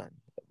my gun?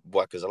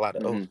 What? Because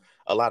Mm-hmm.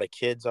 a lot of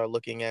kids are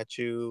looking at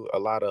you. A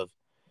lot of,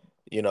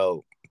 you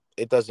know,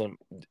 it doesn't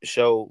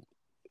show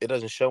it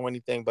doesn't show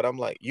anything. But I'm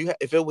like,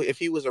 if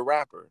he was a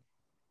rapper,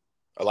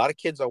 a lot of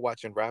kids are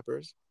watching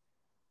rappers,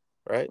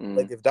 right? Mm-hmm.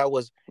 Like if that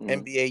was Mm-hmm.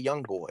 NBA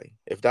YoungBoy,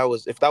 if that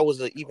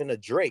was even a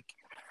Drake,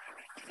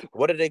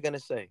 what are they gonna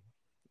say?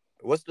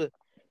 What's the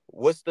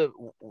what's the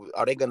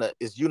are they gonna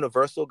is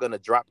Universal gonna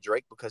drop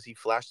Drake because he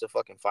flashed a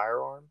fucking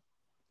firearm?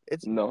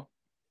 It's No.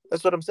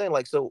 That's what I'm saying.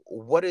 Like, so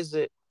what is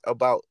it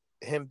about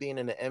him being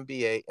in the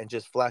NBA and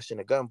just flashing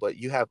a gun, but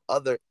you have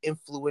other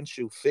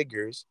influential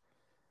figures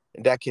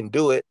that can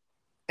do it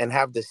and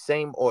have the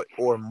same or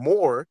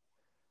more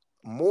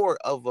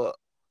of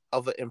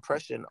an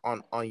impression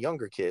on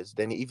younger kids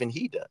than even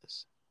he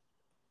does.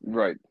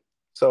 Right.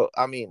 So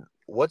I mean,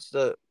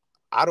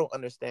 I don't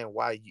understand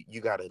why you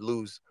got to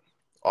lose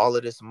all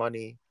of this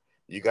money,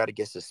 you got to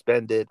get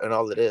suspended and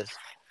all of this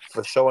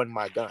for showing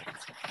my gun.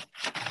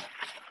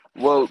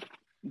 Well,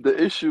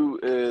 the issue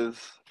is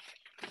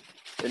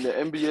in the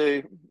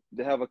NBA,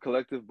 they have a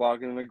collective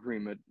bargaining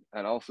agreement,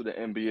 and also the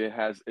NBA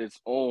has its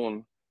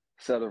own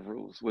set of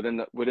rules within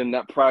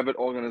that private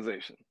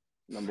organization.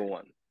 Number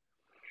one.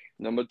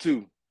 Number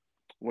two,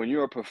 when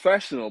you're a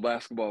professional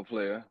basketball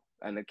player,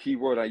 and the key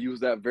word I use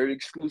that very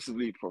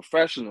exclusively,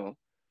 professional,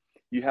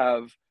 you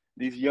have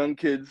these young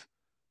kids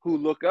who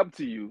look up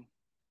to you,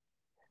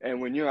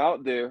 and when you're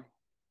out there,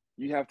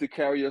 you have to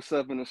carry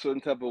yourself in a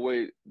certain type of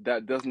way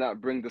that does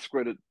not bring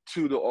discredit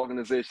to the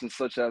organization,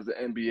 such as the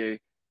NBA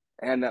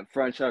and that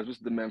franchise, which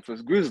is the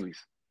Memphis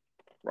Grizzlies,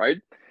 right?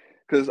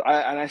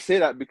 I say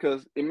that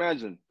because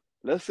imagine,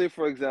 let's say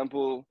for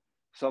example,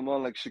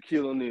 someone like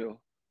Shaquille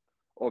O'Neal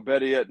or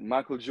better yet,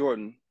 Michael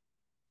Jordan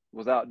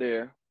was out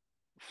there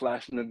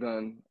flashing a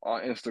gun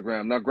on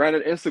Instagram. Now,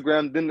 granted,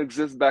 Instagram didn't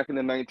exist back in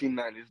the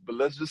 1990s, but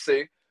let's just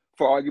say,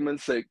 for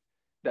argument's sake,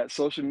 that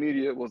social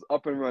media was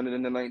up and running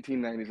in the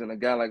 1990s, and a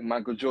guy like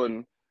Michael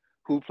Jordan,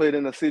 who played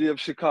in the city of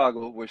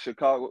Chicago, where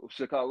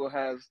Chicago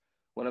has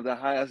one of the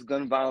highest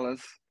gun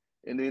violence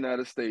in the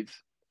United States,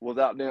 was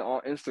out there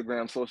on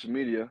Instagram, social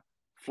media,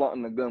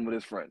 flaunting a gun with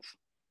his friends,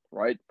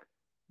 right?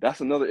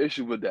 That's another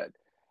issue with that.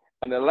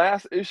 And the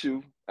last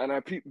issue, and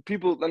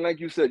people, and like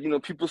you said,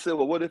 people say,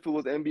 well, what if it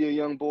was NBA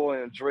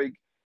YoungBoy and Drake?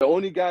 The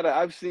only guy that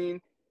I've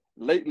seen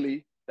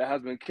lately that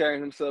has been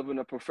carrying himself in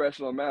a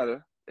professional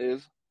manner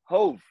is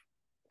Hove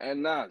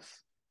and Nas.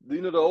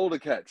 The older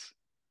cats.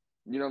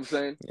 You know what I'm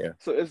saying? Yeah.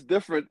 So it's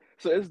different.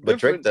 So it's But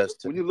Drake different does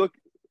too. when you look.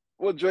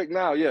 Well, Drake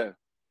now, yeah.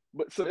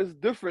 But so it's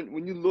different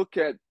when you look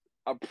at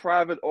a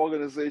private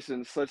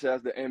organization such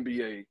as the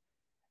NBA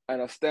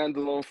and a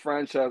standalone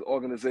franchise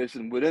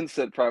organization within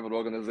said private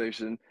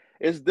organization.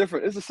 It's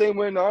different. It's the same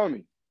way in the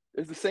army.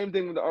 It's the same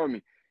thing with the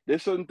army.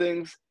 There's certain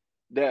things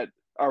that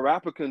a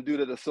rapper can do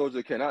that a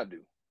soldier cannot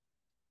do.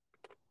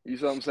 You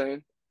see what I'm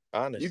saying?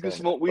 I You can understand that,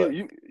 smoke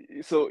weed.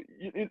 but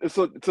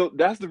So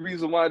that's the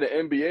reason why the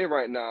NBA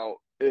right now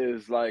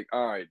is like,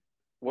 all right,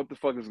 what the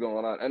fuck is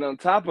going on? And on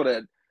top of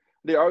that,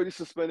 they already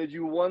suspended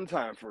you one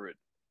time for it.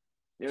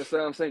 You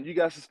understand what I'm saying? You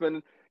got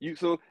suspended.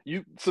 So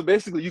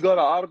basically you got an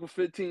Article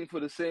 15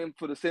 for the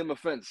same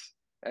offense,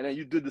 and then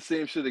you did the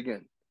same shit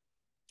again.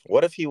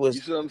 What if he You was?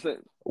 see what I'm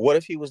saying? What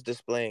if he was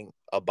displaying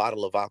a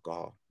bottle of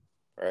alcohol,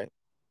 right?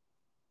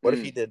 What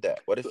if he Mm. did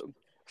that? What if So,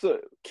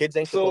 so, kids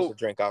ain't supposed to so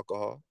drink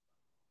alcohol?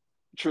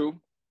 true,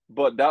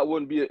 but that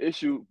wouldn't be an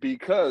issue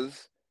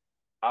because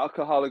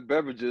alcoholic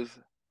beverages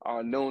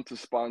are known to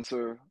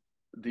sponsor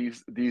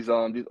these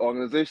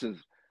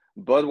organizations.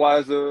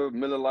 Budweiser,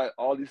 Miller Lite,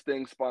 all these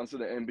things sponsor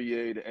the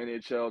NBA, the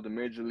NHL, the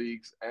major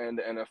leagues, and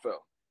the NFL.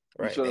 You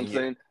Right? see what I'm And you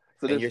saying?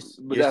 So and this,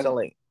 but you're that's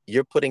selling,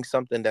 you're putting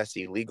something that's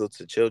illegal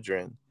to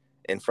children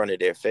in front of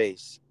their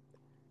face,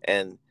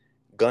 and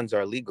guns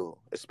are legal,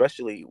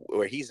 especially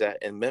where he's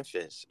at in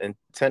Memphis. In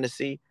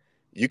Tennessee,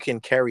 you can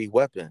carry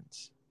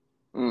weapons.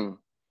 mm,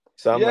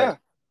 So I'm like, yeah,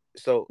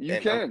 so you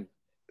and I'm can.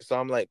 so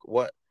I'm like,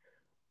 what?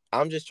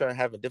 I'm just trying to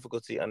have a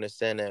difficulty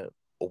understanding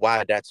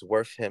why that's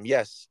worth him.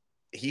 Yes,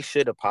 he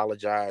should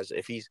apologize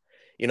if he's,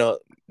 you know,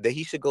 that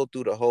he should go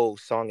through the whole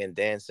song and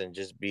dance and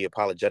just be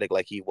apologetic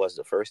like he was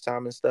the first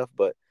time and stuff.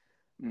 But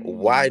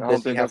why I don't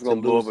does he think have that's to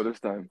gonna blow over lose? this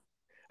time.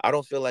 I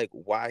don't feel like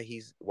why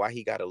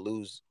he got to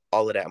lose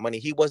all of that money.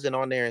 He wasn't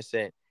on there and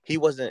saying he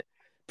wasn't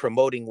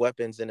promoting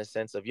weapons in a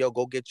sense of yo,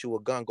 go get you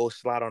a gun, go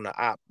slide on the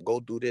op, go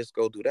do this,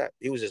 go do that.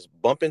 He was just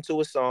bumping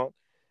to a song,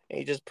 and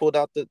he just pulled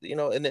out the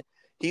and then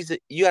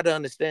you got to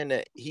understand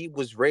that he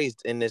was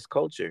raised in this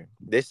culture.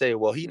 They say,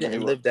 well, he Yeah, he didn't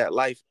was. live that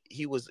life.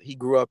 He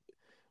grew up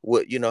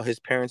with his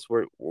parents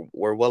were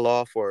well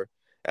off or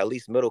at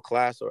least middle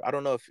class, or I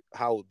don't know if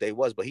how they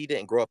was, but he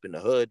didn't grow up in the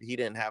hood. He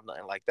didn't have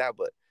nothing like that,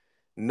 but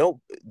no,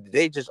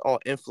 they just all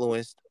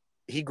influenced.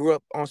 He grew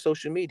up on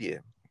social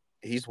media.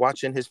 He's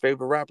watching his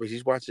favorite rappers.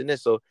 He's watching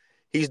this, so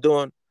he's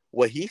doing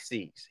what he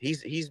sees.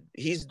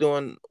 He's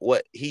doing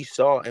what he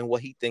saw and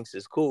what he thinks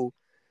is cool,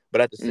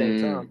 but at the same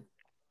time, Mm,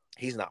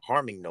 he's not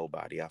harming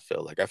nobody. I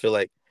feel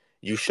like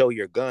you show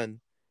your gun,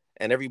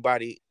 and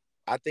everybody.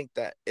 I think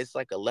that it's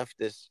like a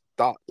leftist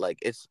thought. Like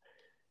it's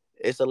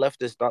a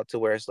leftist thought to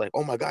where it's like,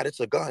 oh my god, it's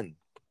a gun.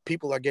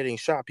 People are getting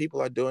shot.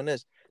 People are doing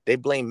this. They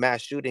blame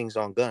mass shootings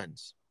on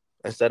guns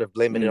instead of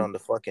blaming it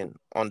mm,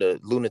 on the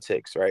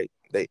lunatics, right?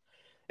 They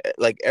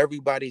like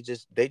everybody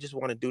they just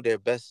want to do their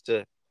best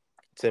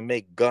to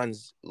make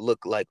guns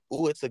look like,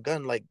 ooh, it's a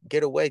gun, like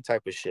get away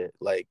type of shit.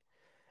 Like,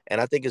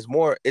 and I think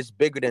it's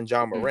bigger than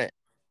John mm. Morant.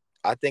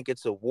 I think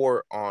it's a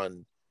war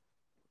on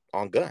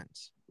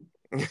guns.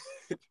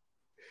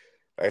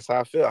 That's how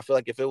I feel. I feel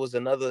like if it was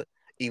another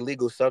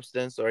illegal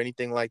substance or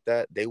anything like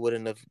that, they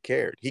wouldn't have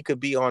cared. He could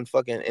be on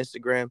fucking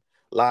Instagram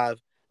live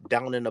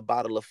down in a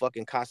bottle of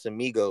fucking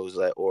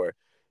Casamigos, or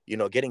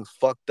getting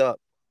fucked up,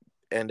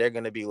 and they're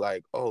gonna be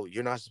like, "Oh,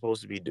 you're not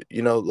supposed to be,"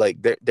 like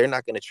they're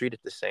not gonna treat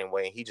it the same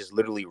way. He just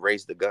literally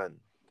raised the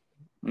gun.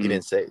 He Mm.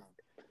 didn't say.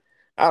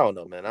 I don't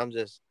know, man. I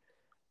understand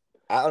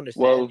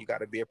Well, you got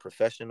to be a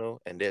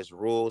professional and there's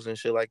rules and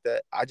shit like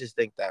that. I just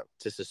think that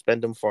to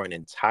suspend him for an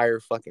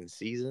entire fucking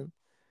season,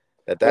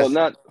 well, that's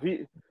not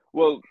he.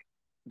 Well,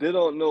 they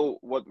don't know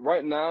what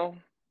right now.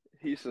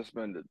 He's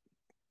suspended.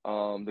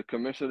 The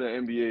commissioner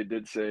of the NBA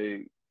did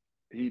say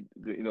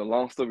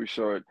long story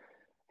short,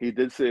 he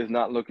did say it's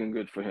not looking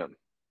good for him.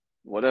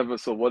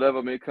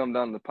 Whatever may come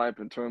down the pipe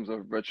in terms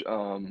of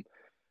reprimand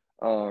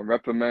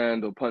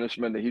or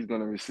punishment that he's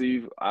going to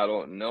receive, I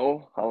don't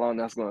know how long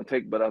that's going to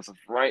take. But as of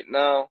right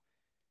now,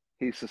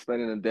 he's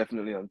suspended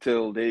indefinitely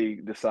until they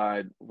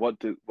decide what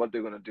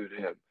they're going to do to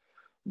him.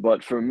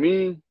 But for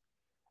me,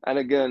 and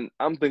again,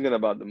 I'm thinking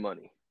about the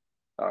money.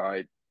 All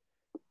right,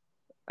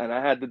 and I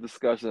had the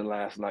discussion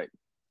last night.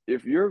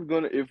 If you're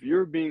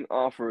being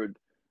offered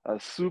a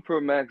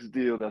super max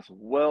deal that's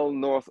well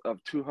north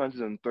of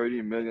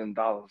 $230 million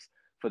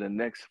for the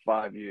next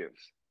 5 years,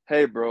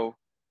 hey bro,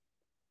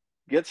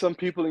 get some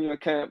people in your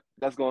camp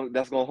that's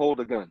gonna hold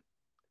a gun.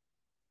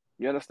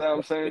 You understand what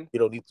I'm saying? you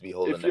don't need to be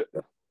holding If that you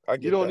gun. I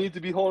you get don't that. need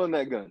to be holding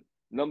that gun.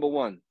 Number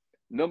one.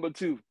 Number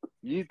two,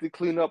 you need to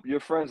clean up your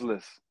friends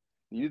list.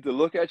 You need to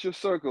look at your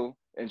circle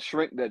and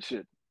shrink that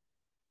shit.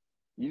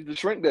 You need to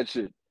shrink that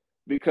shit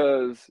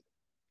because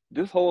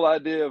this whole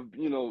idea of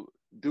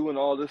doing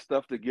all this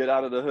stuff to get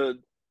out of the hood,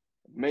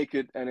 make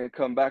it, and then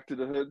come back to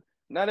the hood.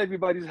 Not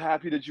everybody's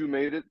happy that you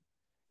made it.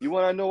 You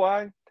want to know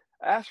why?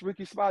 Ask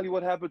Ricky Smiley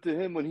what happened to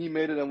him when he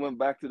made it and went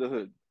back to the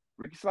hood.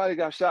 Ricky Smiley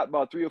got shot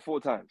about 3 or 4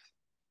 times,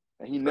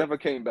 and he Right. never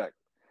came back.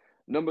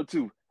 Number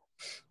two,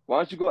 why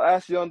don't you go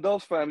ask Young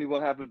Dolph's family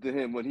what happened to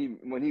him when he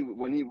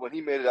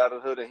made it out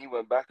of the hood and he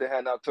went back to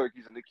hand out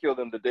turkeys and they killed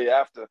him the day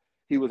after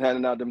he was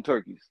handing out them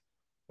turkeys.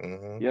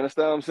 Mm-hmm. You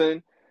understand what I'm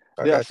saying?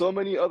 I got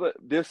you.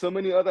 There's so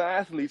many other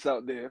athletes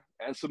out there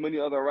and so many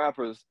other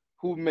rappers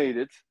who made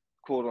it,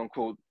 quote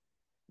unquote,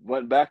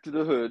 went back to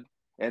the hood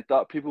and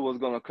thought people was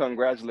gonna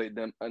congratulate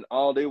them, and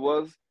all they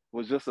was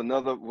just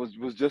another was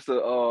just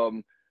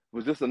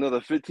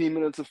another 15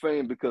 minutes of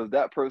fame because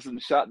that person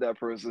shot that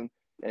person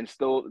and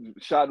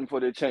shot him for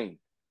their chain.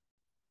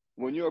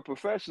 When you're a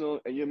professional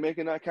and you're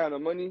making that kind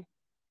of money,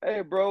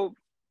 hey bro,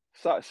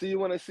 see you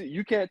when I see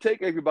you. Can't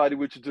take everybody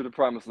with you to the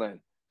promised land.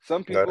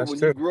 Some No, people, that's when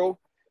you true. grow,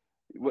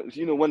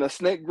 when a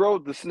snake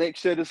grows, the snake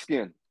shed its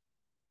skin.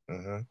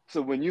 Mm-hmm.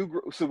 So when you're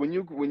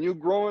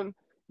growing,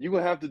 you're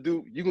gonna have to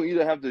do. You're gonna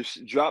either have to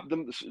drop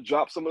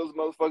some of those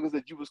motherfuckers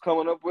that you was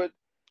coming up with,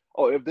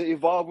 or if they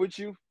evolve with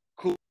you,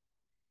 cool.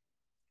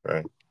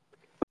 Right.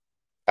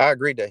 I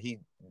agree that he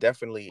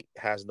definitely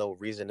has no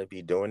reason to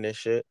be doing this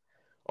shit.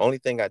 Only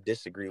thing I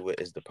disagree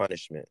with is the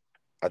punishment.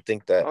 I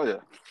think that Oh yeah.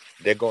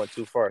 they're going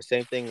too far.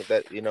 Same thing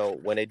that,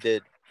 when they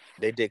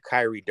did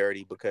Kyrie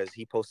dirty because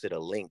he posted a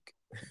link.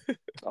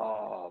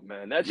 Oh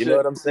man, that You know shit.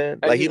 what I'm saying?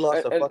 And Like, he you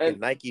lost a and fucking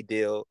Nike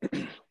deal.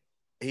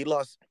 He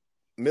lost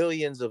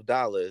millions of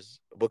dollars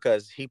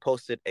because he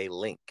posted a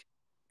link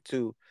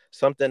to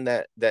something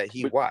that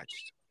he but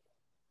watched.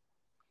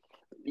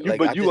 you Like,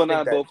 but I you just and I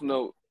think that, both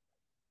know.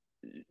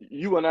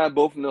 You and I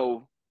both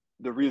know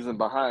the reason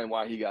behind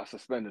why he got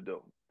suspended.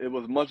 Though it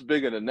was much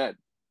bigger than that.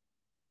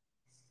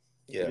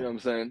 You yeah, know what I'm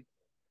saying?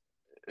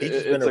 he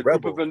just been It's a a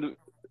group of rebel.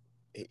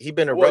 He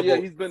been a well, yeah,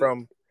 rebel he's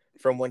been.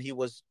 from when he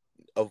was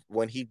of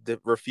when he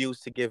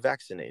refused to get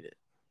vaccinated.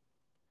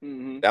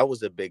 Mm-hmm. That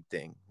was a big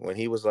thing when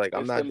he was like,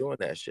 I'm It not stemmed. doing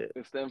that shit.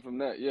 It stemmed from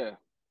that. Yeah,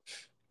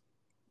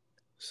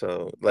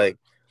 So, but like,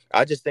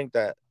 I just think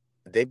that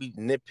they be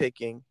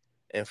nitpicking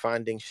and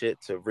finding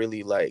shit to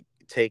really, like,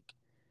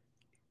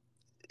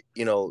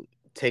 you know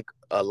take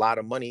a lot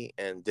of money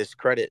and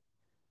discredit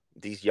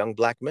these young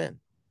black men.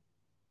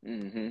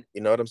 mm-hmm.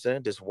 You know what I'm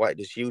saying? This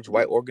huge Yeah,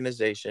 white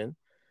organization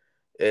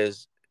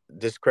is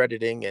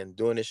discrediting and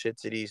doing this shit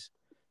to these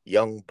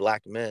young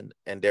black men,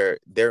 and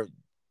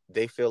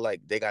they feel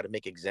like they got to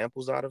make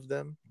examples out of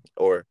them.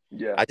 Or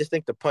yeah, I just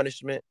think the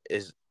punishment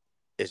is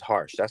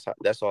harsh.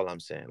 That's all I'm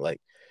saying. Like,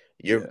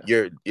 you're yeah.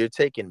 you're you're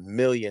taking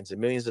millions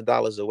and millions of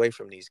dollars away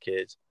from these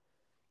kids,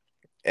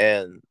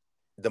 and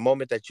the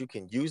moment that you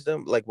can use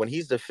them, like when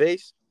he's the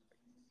face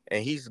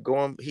and he's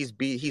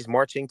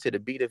marching to the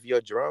beat of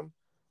your drum.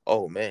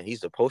 Oh man,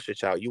 he's a poster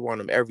child. You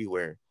want him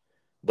everywhere.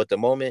 But the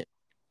moment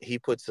he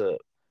puts a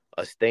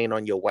stain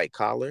on your white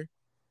collar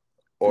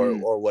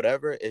Mm. or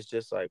whatever, it's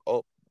just like,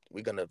 oh,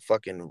 we're gonna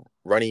fucking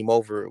run him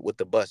over with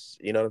the bus.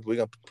 We're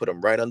gonna put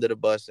him right under the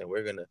bus, and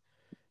we're gonna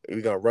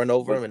run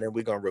over But him, and then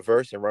we're gonna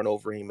reverse and run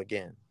over him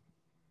again.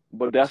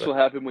 that's So what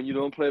happened when you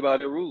don't play by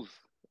the rules.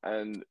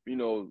 And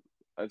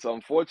it's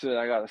unfortunate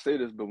I gotta say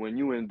this, but when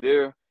you in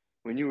their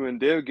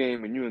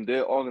game, when you in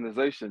their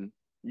organization,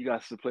 you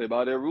got to play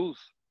by their rules.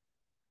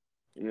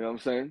 You know what I'm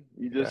saying?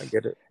 You yeah, I just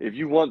get it. if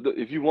you want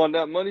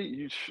that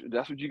money,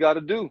 that's what you got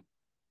to do.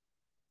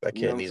 That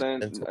You know kid what I'm needs a saying?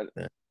 mentor,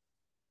 man.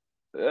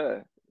 Yeah.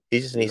 He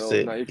just needs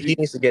to Now if he you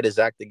needs to get his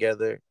act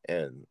together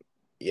and,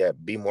 yeah,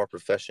 be more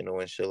professional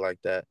and shit like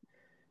that.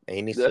 And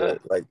he needs yeah to,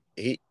 like,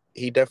 he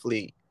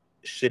definitely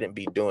shouldn't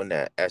be doing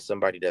that as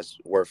somebody that's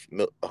worth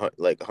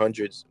like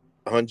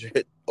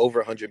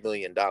over $100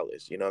 million.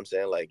 You know what I'm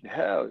saying? Like,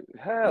 hell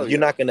you're yeah.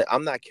 not gonna.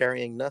 I'm not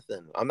carrying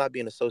nothing. I'm not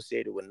being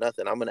associated with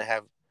nothing. I'm gonna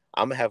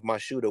have my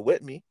shooter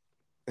with me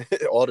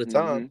all the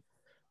time,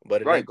 Mm-hmm.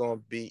 but Right.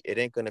 it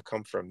ain't gonna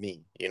come from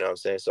me. You know what I'm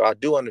saying? So I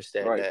do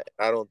understand Right. that.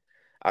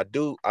 I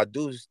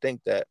do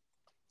think that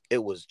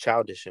it was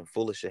childish and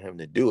foolish of him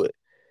to do it.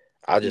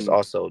 I just Mm.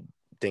 also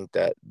think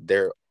that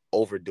they're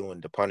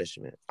overdoing the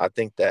punishment. I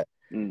think that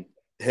Mm.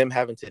 him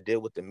having to deal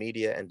with the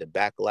media and the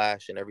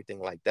backlash and everything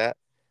like that,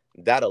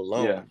 that Yeah.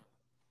 alone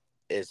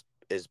is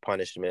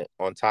punishment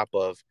on top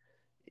of,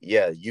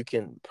 yeah, you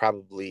can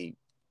probably,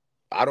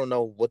 I don't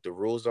know what the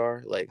rules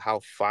are, like how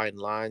fine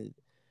line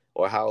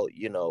or how,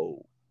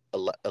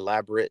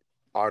 elaborate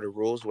are the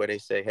rules where they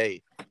say,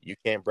 hey, you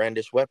can't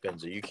brandish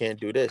weapons or you can't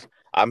do this.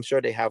 I'm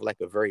sure they have like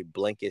a very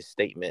blanket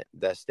statement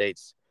that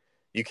states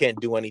you can't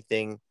do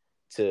anything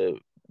to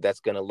that's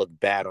gonna look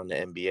bad on the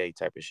NBA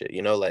type of shit.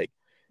 Like,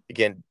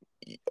 again,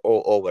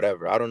 or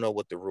whatever. I don't know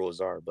what the rules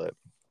are, but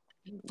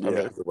I mean,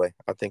 Yeah. either way,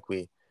 I think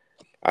we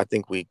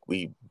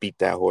beat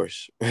that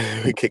horse.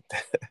 we kicked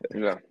that.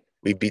 Yeah.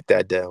 We beat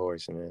that dead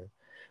horse, man.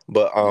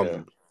 But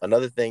Yeah.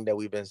 another thing that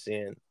we've been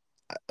seeing,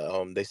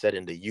 they said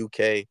in the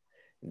UK,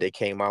 they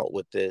came out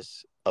with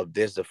this of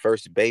there's the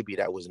first baby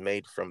that was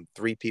made from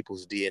three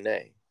people's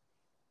DNA.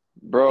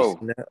 You Bro,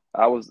 seen that?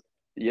 I was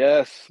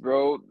yes,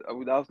 bro.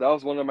 That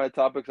was one of my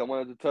topics I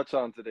wanted to touch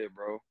on today,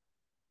 bro.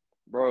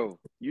 Bro,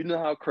 you know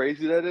how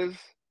crazy that is?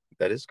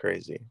 That is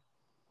crazy.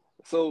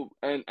 So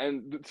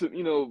and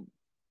to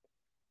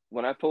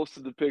when I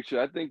posted the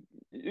picture, I think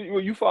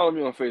you follow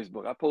me on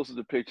Facebook. I posted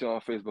the picture on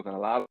Facebook, and a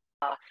lot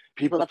of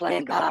people are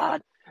playing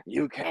God.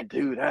 You can't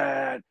do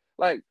that.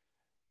 Like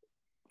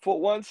for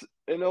once,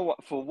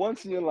 for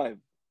once in your life,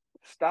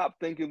 stop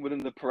thinking within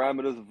the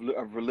parameters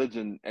of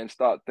religion and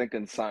start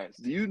thinking science.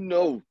 Do you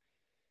know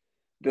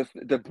the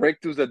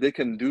breakthroughs that they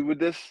can do with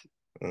this?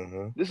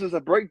 Mm-hmm. This is a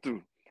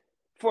breakthrough.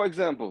 For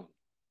example,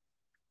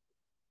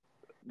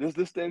 there's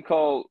this thing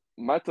called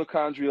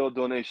mitochondrial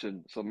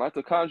donation. So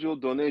mitochondrial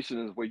donation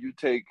is where you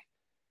take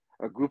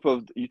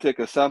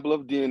a sample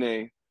of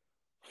DNA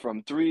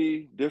from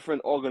three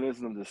different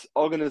organisms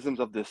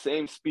of the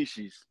same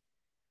species,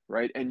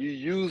 right? And you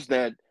use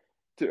that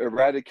to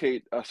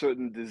eradicate a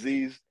certain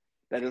disease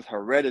that is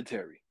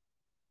hereditary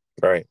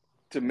Right.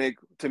 to make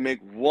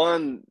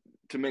one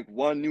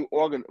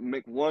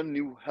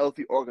new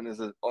healthy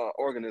organism.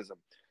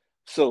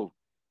 So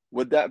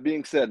with that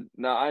being said,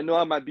 now I know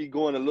I might be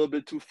going a little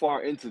bit too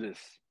far into this,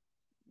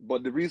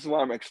 but the reason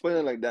why I'm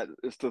explaining like that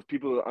is to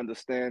people to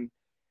understand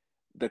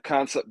the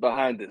concept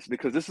behind this,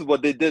 because this is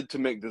what they did to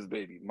make this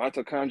baby.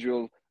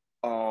 Mitochondrial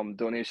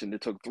donation. They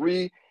took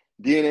 3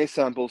 DNA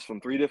samples from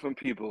 3 different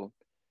people,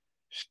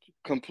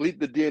 complete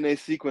the DNA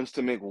sequence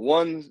to make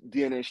one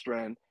DNA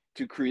strand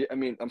to create.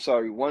 I'm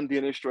sorry, one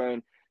DNA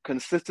strand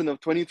consisting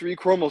of 23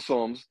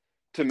 chromosomes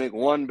to make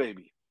one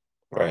baby.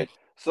 Right. Right.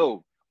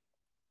 So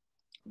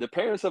the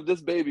parents of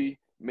this baby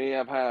may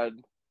have had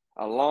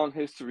a long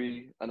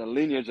history and a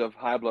lineage of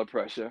high blood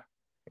pressure.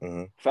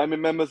 Mm-hmm. Family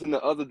members in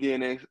the other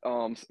DNA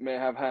may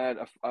have had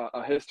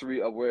a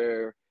history of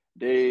where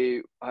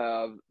they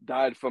have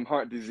died from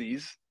heart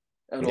disease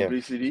and Yeah.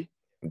 obesity.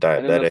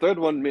 And then the Diabetic. third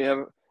one may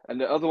have,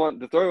 and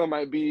the third one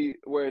might be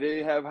where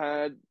they have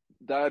had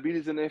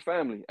diabetes in their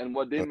family. And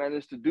what they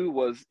managed to do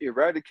was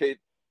eradicate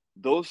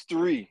those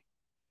three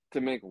to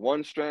make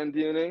one strand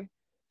DNA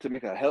to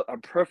make a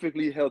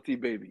perfectly healthy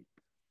baby. Yeah.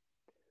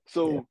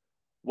 So,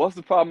 what's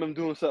the problem in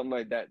doing something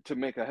like that to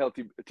make a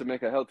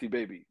healthy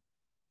baby?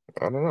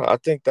 I don't know. I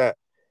think that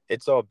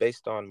it's all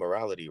based on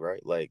morality,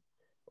 right? Like,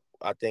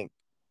 I think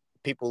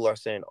people are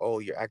saying, "Oh,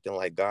 you're acting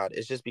like God."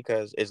 It's just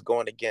because it's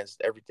going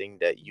against everything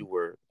that you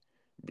were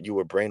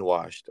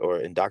brainwashed or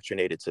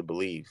indoctrinated to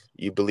believe.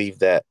 You believe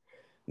that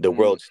the Mm-hmm.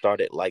 world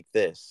started like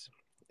this,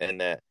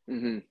 and that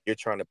Mm-hmm. you're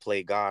trying to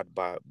play God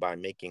by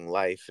making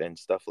life and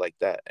stuff like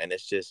that. And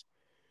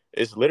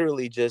it's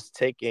literally just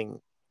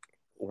taking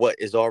what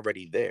is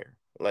already there.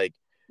 Like,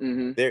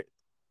 Mm-hmm. there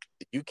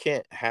you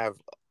can't have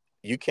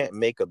you can't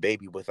make a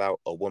baby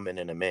without a woman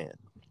and a man,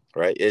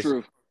 right?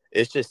 True.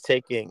 It's just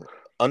taking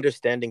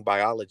understanding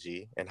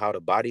biology and how the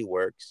body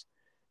works,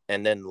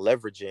 and then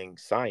leveraging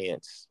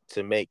science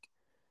to make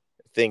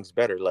things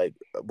better. Like,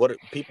 what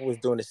people was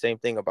doing the same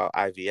thing about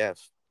IVF,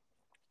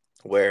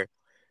 where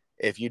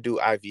if you do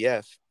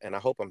IVF, and I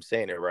hope I'm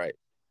saying it right,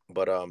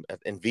 but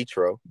in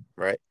vitro,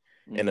 right?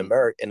 Mm-hmm.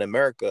 In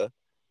America,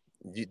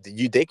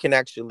 they can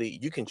actually,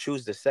 you can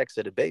choose the sex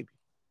of the baby.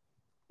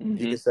 You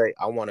Mm-hmm. can say,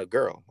 I want a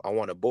girl, I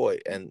want a boy,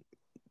 and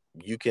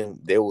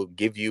they will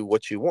give you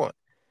what you want.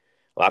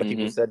 A lot of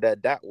people Mm-hmm.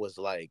 said that was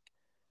like,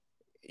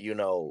 you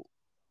know,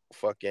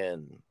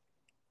 fucking,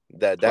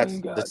 that's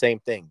Playing the God. same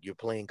thing. You're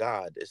playing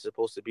God. It's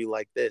supposed to be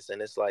like this.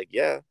 And it's like,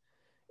 yeah,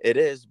 it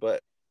is,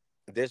 but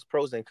there's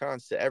pros and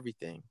cons to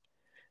everything.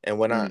 And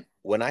Mm.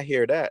 when I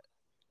hear that,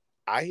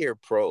 I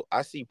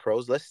see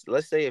pros.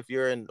 Let's say if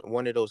you're in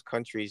one of those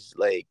countries,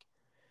 like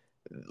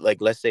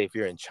let's say if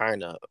you're in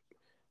China,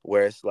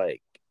 where it's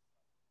like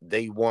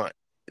they want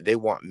they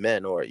want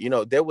men, or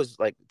there was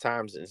like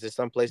times in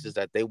some places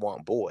that they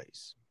want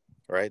boys,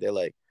 right? They're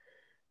like,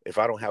 if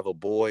I don't have a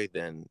boy,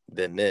 then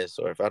this,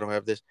 or if I don't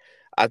have this.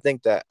 I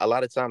think that a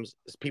lot of times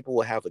people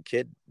will have a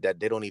kid that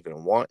they don't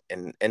even want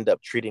and end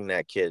up treating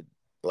that kid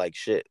like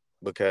shit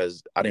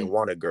because I didn't Mm.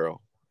 want a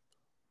girl,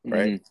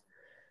 right? Mm-hmm.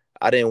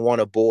 I didn't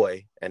want a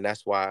boy, and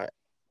that's why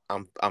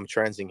I'm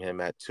transing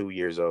him at 2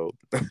 years old.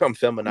 I'm Mm.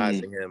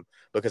 feminizing him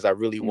because I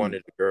really Mm.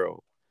 wanted a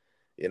girl.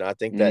 I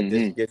think that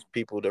this Mm-hmm. gives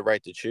people the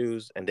right to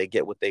choose, and they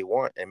get what they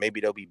want, and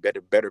maybe they'll be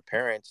better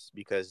parents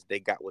because they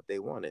got what they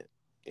wanted.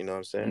 You know what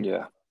I'm saying?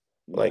 Yeah.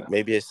 Like, Yeah.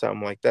 maybe it's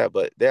something like that,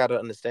 but they got to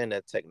understand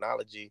that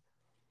technology,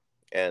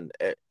 and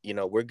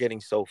we're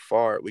getting so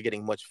far, we're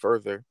getting much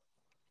further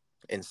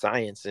in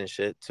science and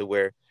shit, to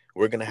where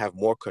we're gonna have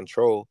more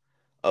control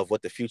of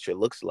what the future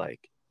looks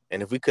like.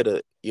 And if we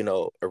could,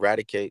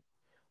 eradicate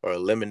or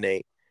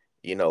eliminate,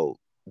 you know,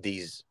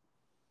 these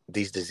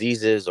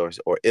diseases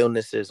or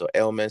illnesses or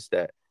ailments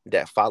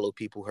that follow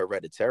people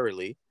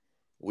hereditarily,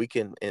 we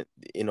can,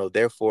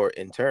 therefore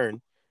in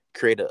turn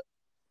create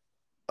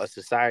a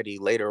society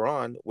later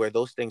on where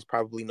those things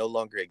probably no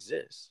longer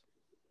exist,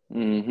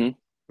 Mm-hmm.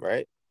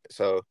 right?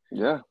 So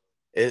Yeah.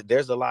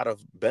 there's a lot of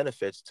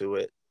benefits to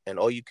it, and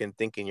all you can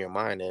think in your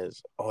mind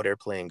is, oh, they're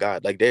playing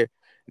God. Like,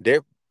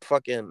 they're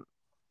fucking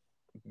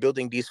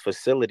building these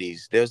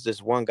facilities. There's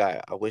this one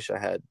guy, I wish I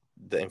had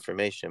the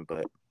information,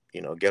 but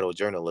ghetto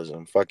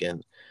journalism,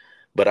 fucking.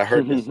 But I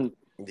heard this,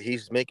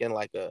 he's making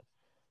like a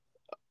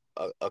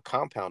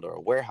compound or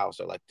a warehouse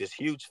or like this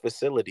huge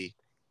facility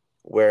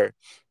where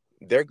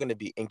they're going to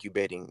be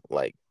incubating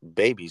like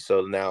babies.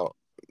 So now,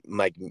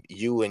 like,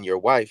 you and your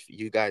wife,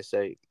 you guys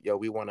say, yo,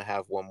 we want to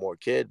have one more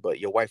kid, but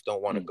your wife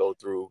don't want to Mm. go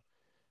through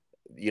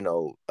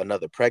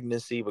another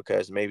pregnancy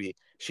because maybe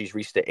she's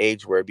reached the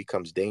age where it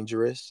becomes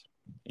dangerous.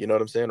 You know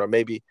what I'm saying? Or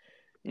maybe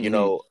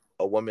Mm-hmm.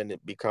 a woman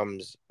that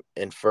becomes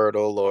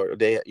infertile, or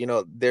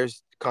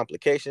there's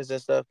complications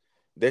and stuff.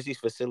 There's these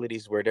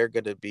facilities where they're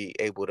going to be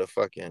able to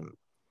fucking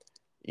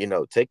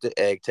take the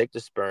egg, take the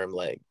sperm,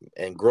 like,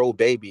 and grow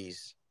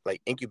babies,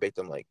 like incubate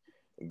them, like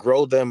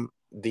grow them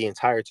the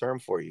entire term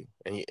for you,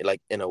 and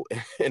like in a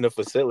in a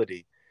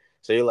facility.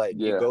 So you're like,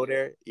 you Yeah. go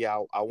there, yeah,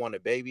 I want a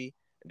baby.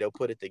 They'll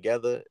put it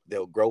together.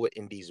 They'll grow it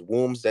in these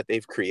wombs that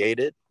they've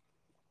created,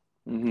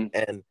 Mm-hmm.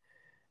 and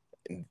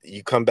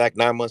you come back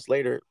 9 months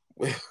later,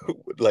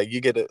 like you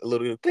get a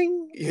little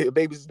cling, your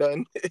baby's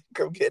done.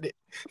 Go get it.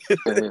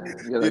 Yeah.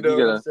 Yeah. You You know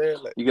get what I'm a saying?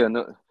 Like, you get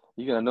a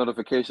You get a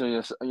notification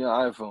on your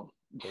iPhone.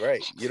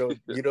 Right.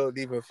 You don't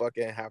even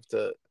fucking have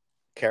to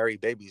carry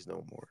babies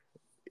no more,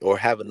 or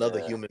have another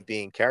Yeah. human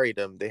being carry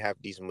them. They have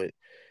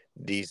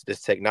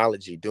this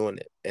technology doing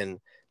it,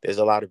 and there's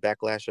a lot of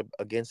backlash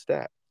against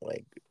that.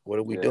 Like, what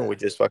are we doing? Yeah. We're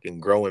just fucking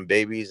growing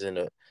babies in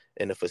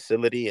a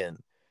facility, and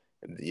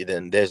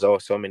then there's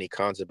also so many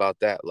cons about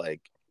that.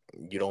 Like,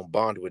 you don't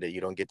bond with it,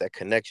 you don't get that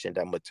connection,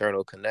 that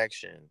maternal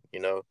connection,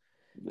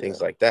 things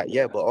Yeah. like that.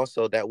 Yeah, Yeah. but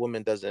also that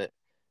woman doesn't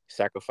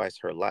sacrifice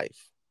her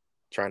life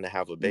trying to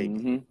have a baby,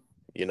 Mhm.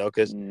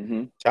 because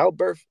Mhm.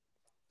 childbirth,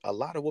 a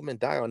lot of women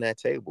die on that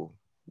table,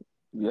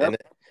 and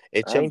Yep.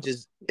 it And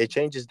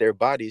changes their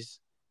bodies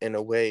in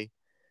a way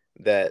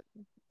that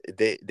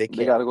they they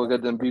can't got to go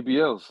get them remember.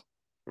 BBLs.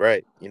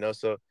 Right,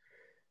 so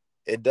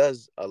it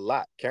does a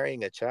lot.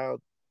 Carrying a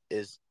child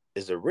is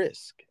a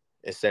risk,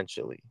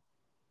 essentially.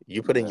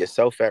 You putting Yeah.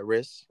 yourself at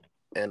risk,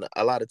 and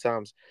a lot of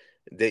times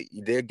they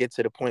get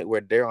to the point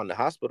where they're on the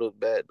hospital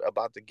bed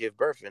about to give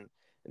birth, and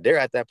they're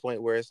at that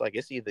point where it's like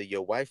it's either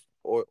your wife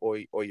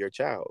or your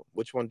child.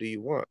 Which one do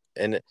you want?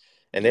 And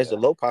there's a Yeah.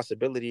 low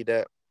possibility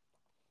that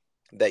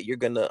you're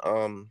gonna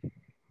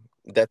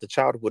that the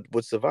child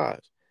would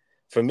survive.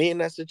 For me in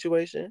that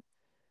situation,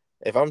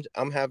 if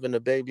I'm having a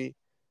baby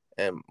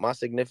and my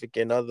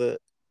significant other,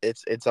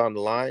 it's on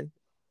the line,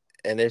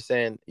 and they're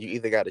saying you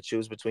either got to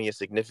choose between your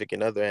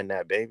significant other and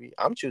that baby,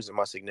 I'm choosing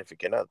my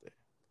significant other.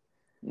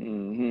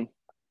 Mhm.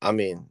 I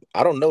mean,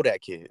 I don't know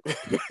that kid.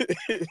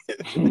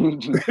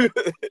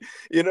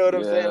 You know what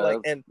I'm saying? Yeah. Like,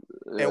 and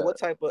Yeah. what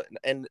type of,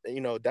 and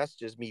that's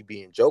just me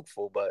being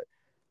jokeful, but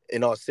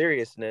in all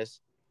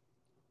seriousness,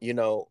 you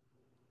know,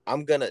 I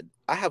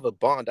have a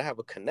bond, I have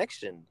a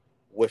connection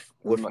with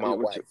my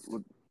wife,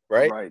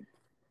 right? Right.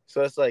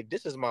 So it's like,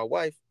 this is my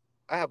wife.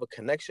 I have a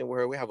connection with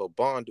her. We have a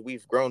bond.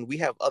 We've grown. We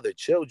have other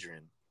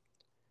children,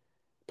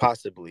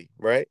 possibly,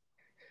 right?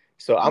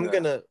 So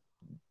Yeah.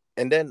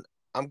 and then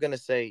I'm gonna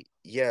say,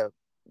 yeah,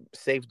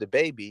 save the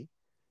baby.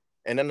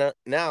 And then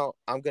now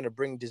I'm gonna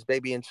bring this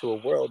baby into a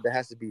world that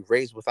has to be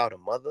raised without a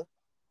mother.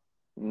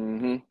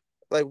 Mhm.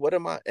 Like, what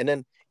am I? And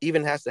then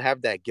even has to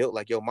have that guilt,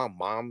 like, yo, my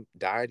mom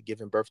died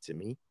giving birth to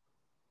me.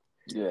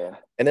 Yeah.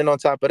 And then on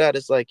top of that,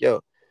 it's like,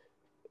 yo,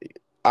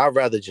 I'd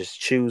rather just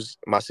choose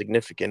my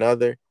significant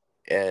other.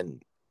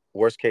 And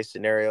worst case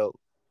scenario,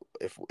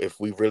 if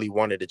we really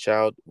wanted a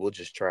child, we'll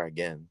just try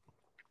again.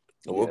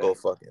 We'll Yeah. go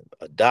fucking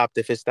adopt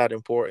if it's that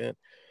important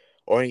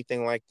or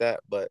anything like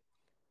that. But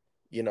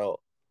you know,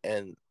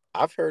 and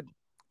I've heard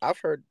I've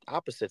heard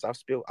opposites.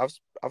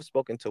 I've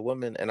spoken to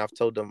women and I've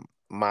told them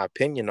my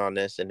opinion on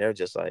this, and they're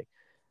just like,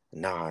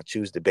 nah,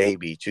 choose the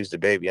baby, choose the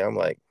baby. I'm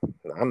like,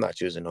 nah, I'm not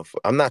choosing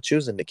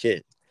the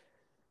kid.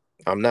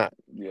 I'm not.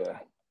 Yeah.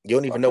 You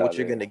don't even Fuck know out what of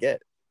you're here. gonna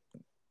get.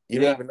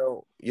 Yeah.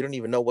 You don't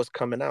even know what's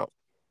coming out.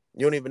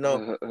 You don't even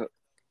know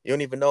you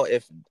don't even know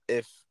if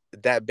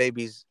that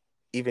baby's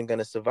even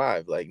gonna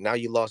survive. Like, now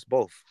you lost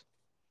both.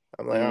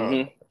 I'm like, I don't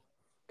Mhm. know.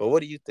 But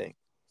what do you think?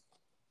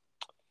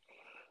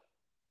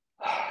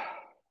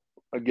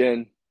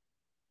 Again,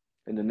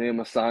 in the name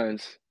of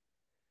science,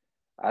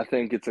 I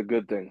think it's a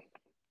good thing.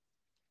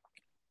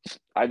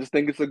 I just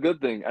think it's a good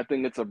thing. I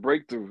think it's a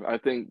breakthrough. I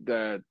think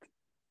that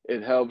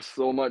it helps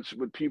so much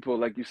with people,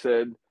 like you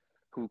said,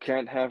 who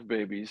can't have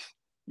babies.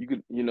 You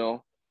can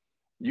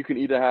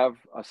either have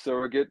a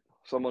surrogate,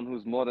 someone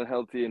who's more than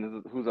healthy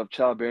and who's of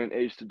childbearing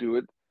age to do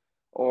it,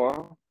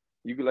 or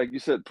you could, like you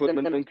said, put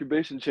them in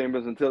incubation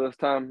chambers until it's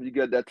time. You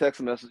get that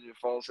text message on your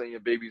phone saying your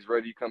baby's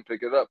ready. Come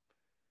pick it up.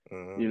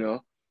 Hmm. You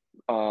know,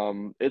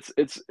 it's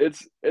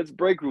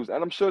breakthroughs,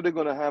 and I'm sure they're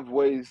gonna have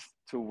ways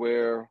to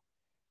where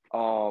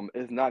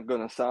it's not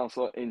gonna sound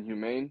so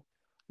inhumane.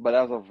 But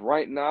as of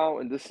right now,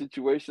 in this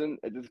situation,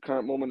 at this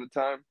current moment in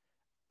time,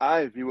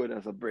 I view it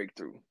as a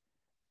breakthrough.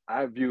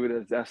 I view it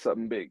as that's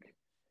something big.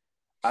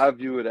 I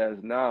view it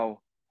as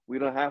now we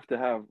don't have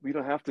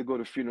to go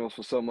to funerals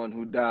for someone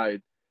who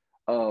died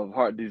of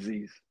heart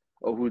disease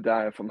or who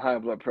died from high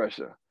blood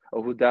pressure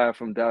or who died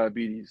from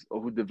diabetes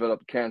or who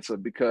developed cancer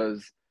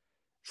because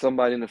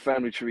somebody in the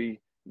family tree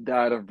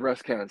died of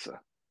breast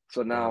cancer.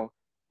 So Hmm. now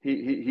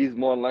he's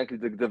more likely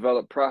to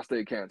develop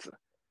prostate cancer.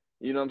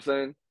 You know what I'm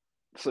saying?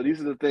 So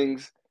these are the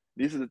things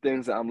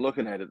that I'm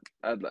looking at it.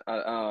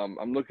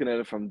 I'm looking at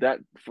it from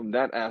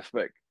that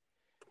aspect.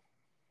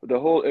 The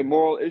whole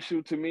immoral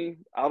issue to me,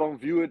 I don't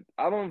view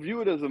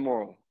it as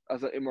immoral,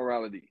 as an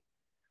immorality.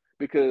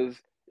 Because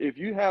if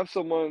you have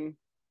someone,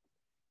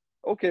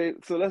 okay,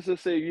 so let's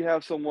just say you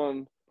have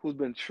someone who's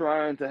been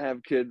trying to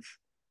have kids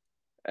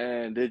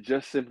and they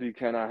just simply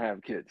cannot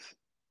have kids.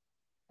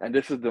 And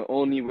this is the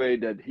only way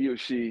that he or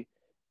she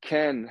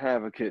can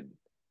have a kid.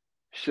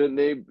 Shouldn't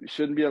they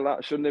be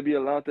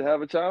allowed to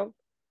have a child?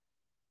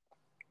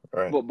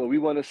 Right. But we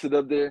want to sit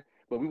up there,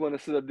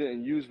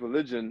 and use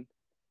religion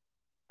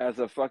as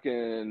a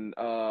fucking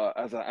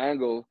as an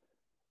angle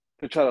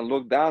to try to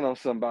look down on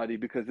somebody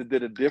because they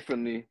did it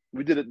differently.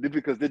 We did it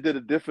because they did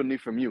it differently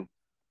from you.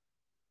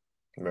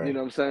 You Right. know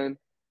what I'm saying?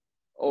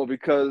 Or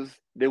because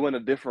they went a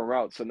different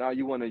route. So now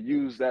you want to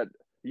use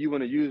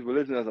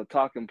religion as a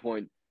talking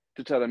point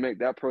to try to make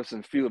that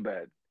person feel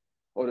bad,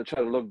 or to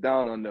try to look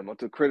down on them, or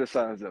to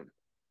criticize them.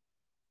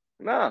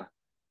 Nah,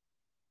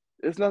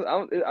 it's not.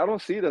 I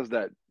don't see it as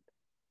that.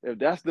 If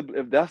that's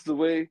the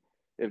way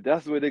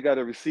they got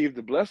to receive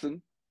the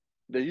blessing,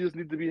 then you just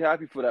need to be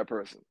happy for that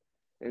person,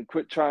 and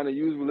quit trying to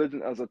use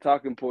religion as a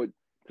talking point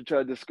to try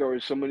to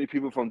discourage so many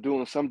people from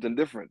doing something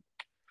different.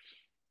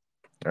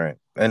 Right.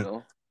 You And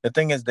know. the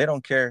thing is, they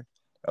don't care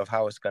of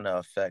how it's going to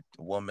affect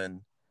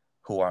women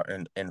who are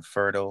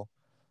infertile,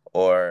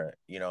 or,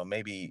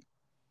 maybe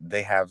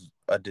they have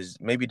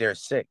maybe they're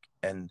sick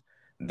and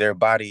their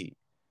body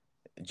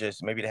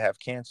just, maybe they have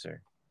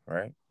cancer,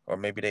 right? Or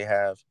maybe they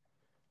have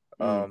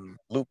Mm,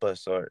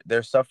 lupus, or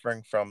they're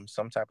suffering from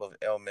some type of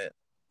ailment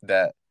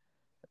that,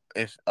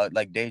 if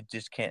like, they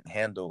just can't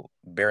handle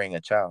bearing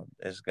a child.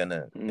 It's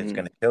mm,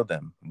 gonna kill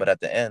them. But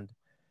at the end,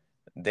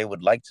 they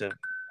would like to,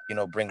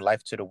 bring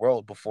life to the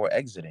world before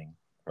exiting,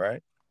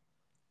 right?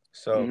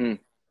 So mm,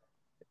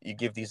 you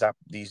give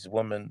these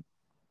women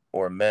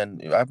or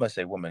men, I must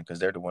say women because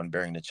they're the one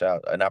bearing the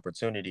child, an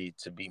opportunity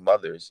to be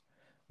mothers.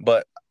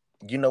 But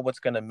you know what's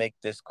gonna make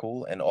this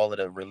cool and all of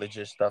the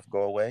religious stuff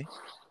go away?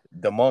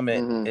 The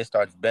moment mm, it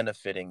starts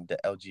benefiting the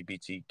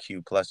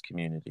LGBTQ plus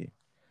community.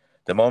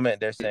 The moment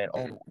they're saying,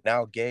 "Oh,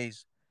 now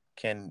gays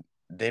can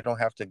they don't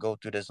have to go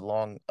through this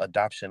long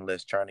adoption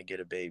list trying to get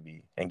a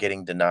baby and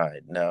getting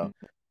denied."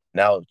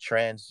 Now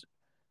trans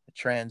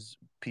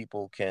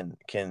people can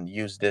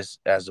use this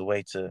as a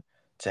way to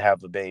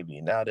have a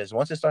baby. Now there's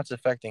once it starts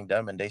affecting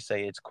them and they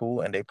say it's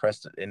cool and they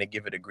press it and they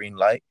give it a green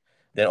light,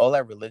 then all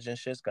that religion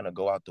shit's gonna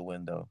go out the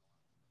window.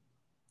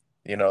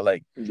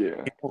 Like,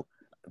 yeah.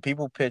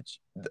 people pitch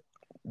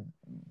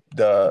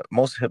the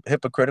most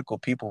hypocritical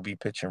people be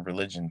pitching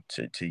religion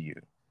to you.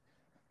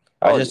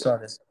 I Oh just yeah. saw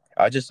this.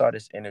 I just saw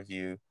this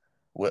interview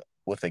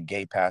with a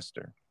gay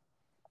pastor.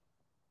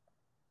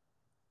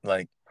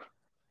 Like,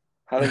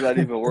 How does that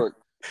even work?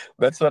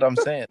 that's what I'm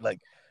saying. Like,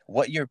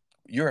 what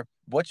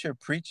what you're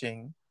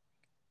preaching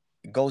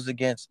goes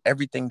against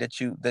everything that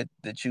you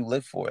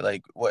live for.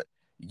 Like, what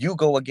you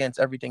go against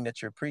everything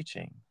that you're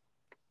preaching.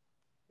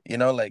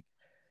 Like,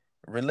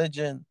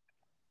 religion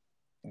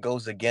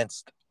goes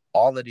against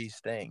all of these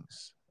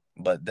things,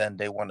 but then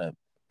they want to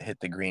hit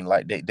the green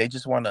light. They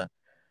just want to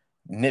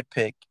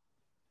nitpick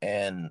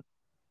and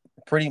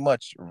pretty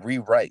much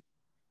rewrite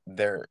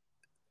their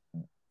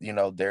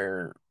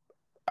their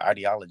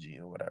ideology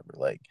or whatever.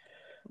 Like,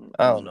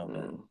 I don't know,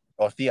 man. Mm-mm.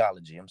 Or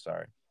theology, I'm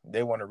sorry.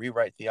 They want to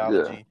rewrite Yeah.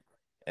 theology,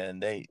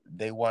 and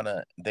they want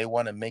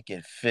to make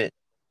it fit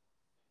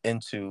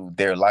into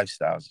their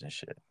lifestyles and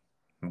shit.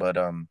 But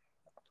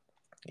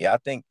yeah, I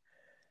think,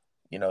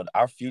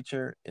 our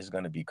future is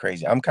going to be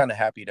crazy. I'm kind of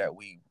happy that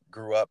we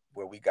grew up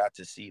where we got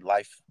to see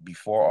life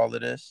before all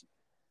of this,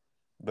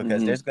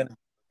 because Hmm. there's going to be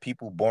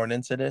people born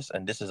into this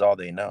and this is all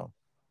they know.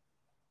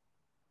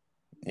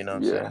 You know what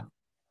I'm Yeah. saying?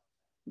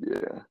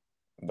 Yeah.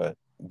 But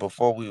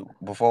before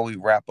we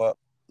wrap up,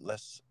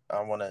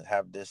 I want to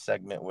have this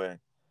segment where,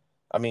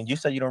 I mean, you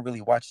said you don't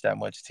really watch that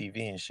much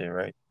TV and shit,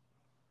 right?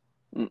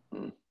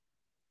 Mm-mm.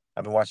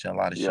 I've been watching a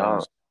lot of Yeah.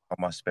 shows on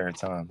my spare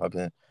time. I've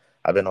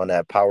been on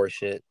that power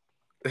shit.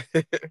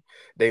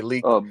 they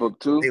leaked Book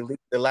two. they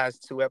leaked the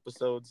last two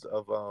episodes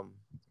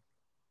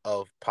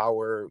of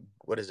Power,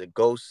 what is it?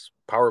 Ghost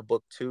Power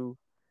Book 2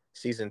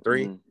 season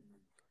 3.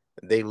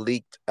 Mm-hmm. They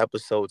leaked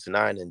episodes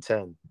 9 and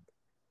 10.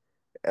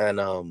 And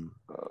Uh,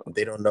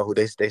 they don't know who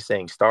they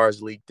saying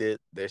Stars leaked it.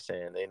 They're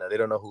saying they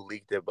don't know who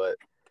leaked it, but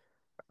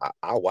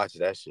I watched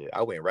that shit.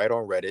 I went right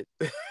on Reddit,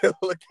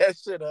 looked that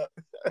shit up,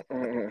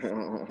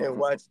 and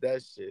watched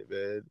that shit,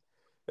 man.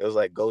 It was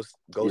like Ghost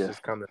yeah. is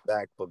coming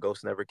back, but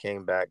Ghost never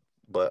came back.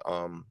 But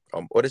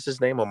what is his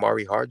name?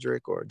 Amari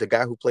Hardrick, or the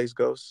guy who plays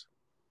Ghost?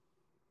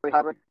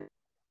 Yeah,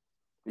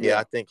 Yeah.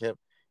 I think him.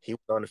 He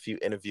was on a few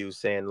interviews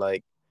saying,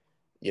 like,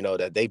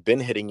 that they've been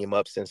hitting him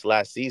up since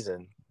last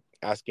season,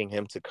 asking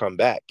him to come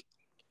back,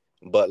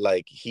 but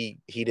like he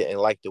didn't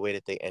like the way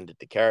that they ended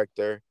the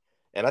character,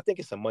 and I think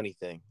it's a money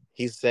thing.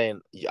 He's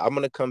saying, "Yeah, I'm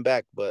gonna come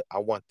back, but I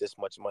want this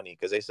much money,"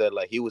 because they said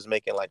like he was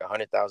making like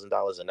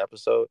 $100,000 an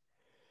episode,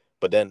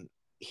 but then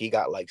he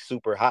got like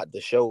super hot.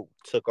 The show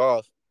took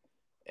off,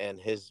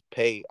 and his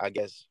pay, I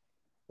guess,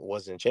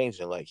 wasn't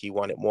changing. Like, he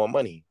wanted more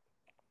money,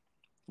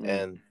 Mm.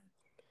 and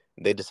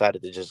they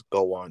decided to just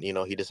go on.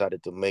 He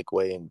decided to make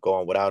way and go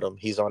on without him.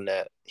 He's on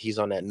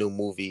that new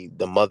movie,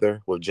 The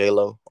Mother, with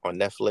J-Lo on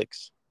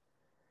Netflix.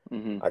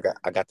 Mm-hmm.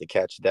 I got to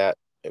catch that.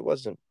 It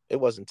wasn't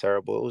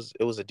terrible.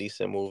 It was a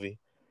decent movie.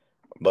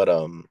 But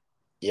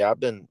yeah, I've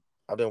been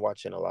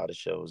watching a lot of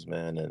shows,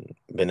 man, and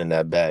been in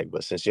that bag.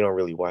 But since you don't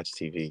really watch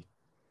TV,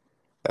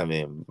 I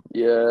mean,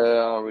 Yeah.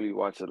 I don't really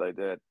watch it like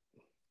that.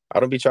 I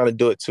don't be trying to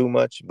do it too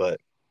much,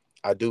 but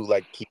I do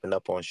like keeping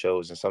up on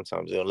shows, and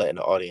sometimes letting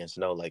the audience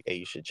know, like, hey,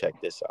 you should check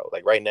this out.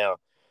 Like right now,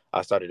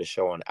 I started a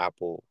show on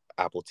Apple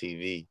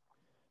TV.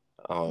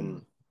 Mm.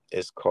 Um,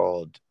 it's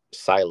called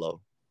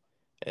Silo,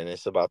 and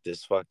it's about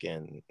this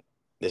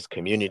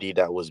community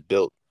that was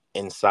built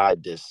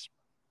inside this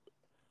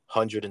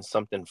hundred and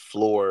something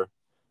floor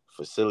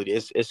facility.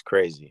 It's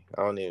crazy.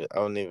 I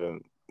don't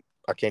even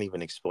I can't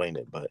even explain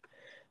it, but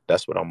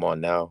that's what I'm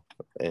on now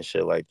and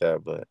shit like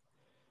that. But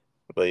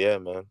yeah,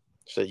 man.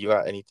 So you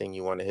got anything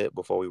you want to hit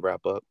before we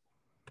wrap up?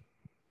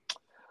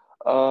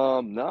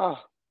 Nah.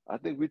 I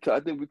think we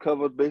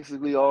covered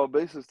basically all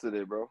bases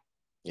today, bro.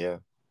 Yeah,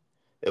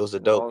 it was a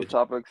You know, dope. all the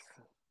topics.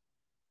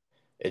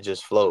 It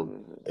just flowed.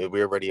 Mm,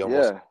 We already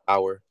almost yeah,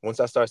 hour. Once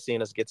I start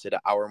seeing us get to the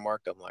hour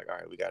mark, I'm like, all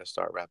right, we got to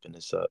start wrapping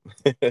this up.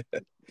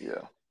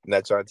 yeah,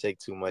 Not trying to take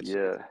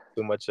yeah,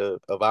 too much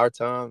of our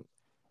time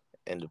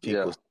and the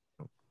yeah. people's.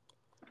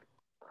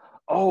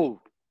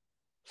 Oh,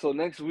 so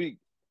next week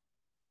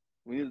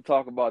we need to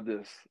talk about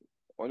this.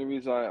 Only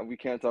reason we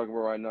can't talk about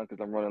it right now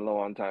because I'm running low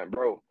on time,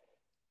 bro.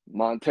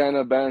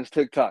 Montana bans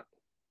TikTok.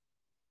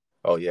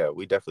 Oh yeah,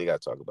 we definitely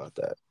got to talk about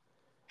that.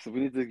 So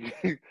we need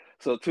to.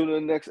 So tune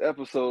in the next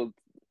episode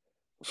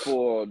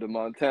for the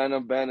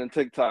Montana banning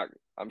TikTok.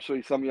 I'm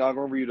sure some of y'all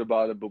gonna read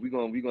about it, but we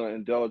gonna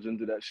indulge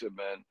into that shit,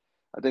 man.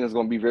 I think it's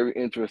gonna be very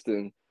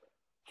interesting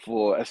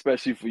for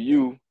especially for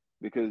you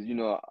because you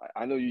know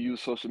I know you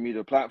use social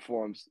media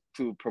platforms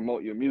to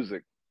promote your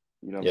music.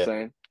 You know what I'm Yeah,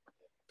 saying?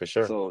 for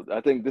sure. So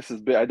I think this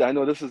is big. I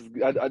know this is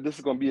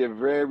gonna be a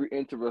very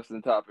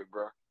interesting topic,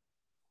 bro.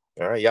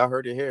 All right, y'all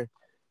heard it here.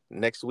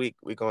 Next week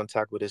we're gonna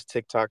tackle this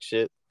TikTok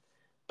shit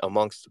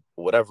amongst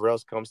whatever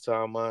else comes to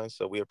our mind.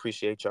 So we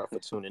appreciate y'all for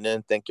tuning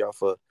in. Thank y'all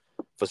for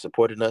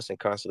supporting us and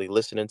constantly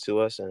listening to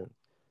us and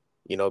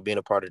being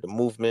a part of the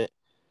movement.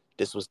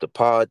 This was the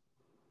pod,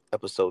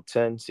 episode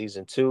 10,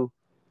 season 2.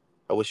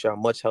 I wish y'all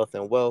much health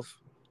and wealth.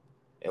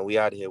 And we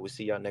out of here. We'll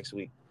see y'all next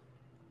week.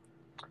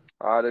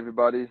 All right,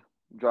 everybody,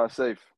 drive safe.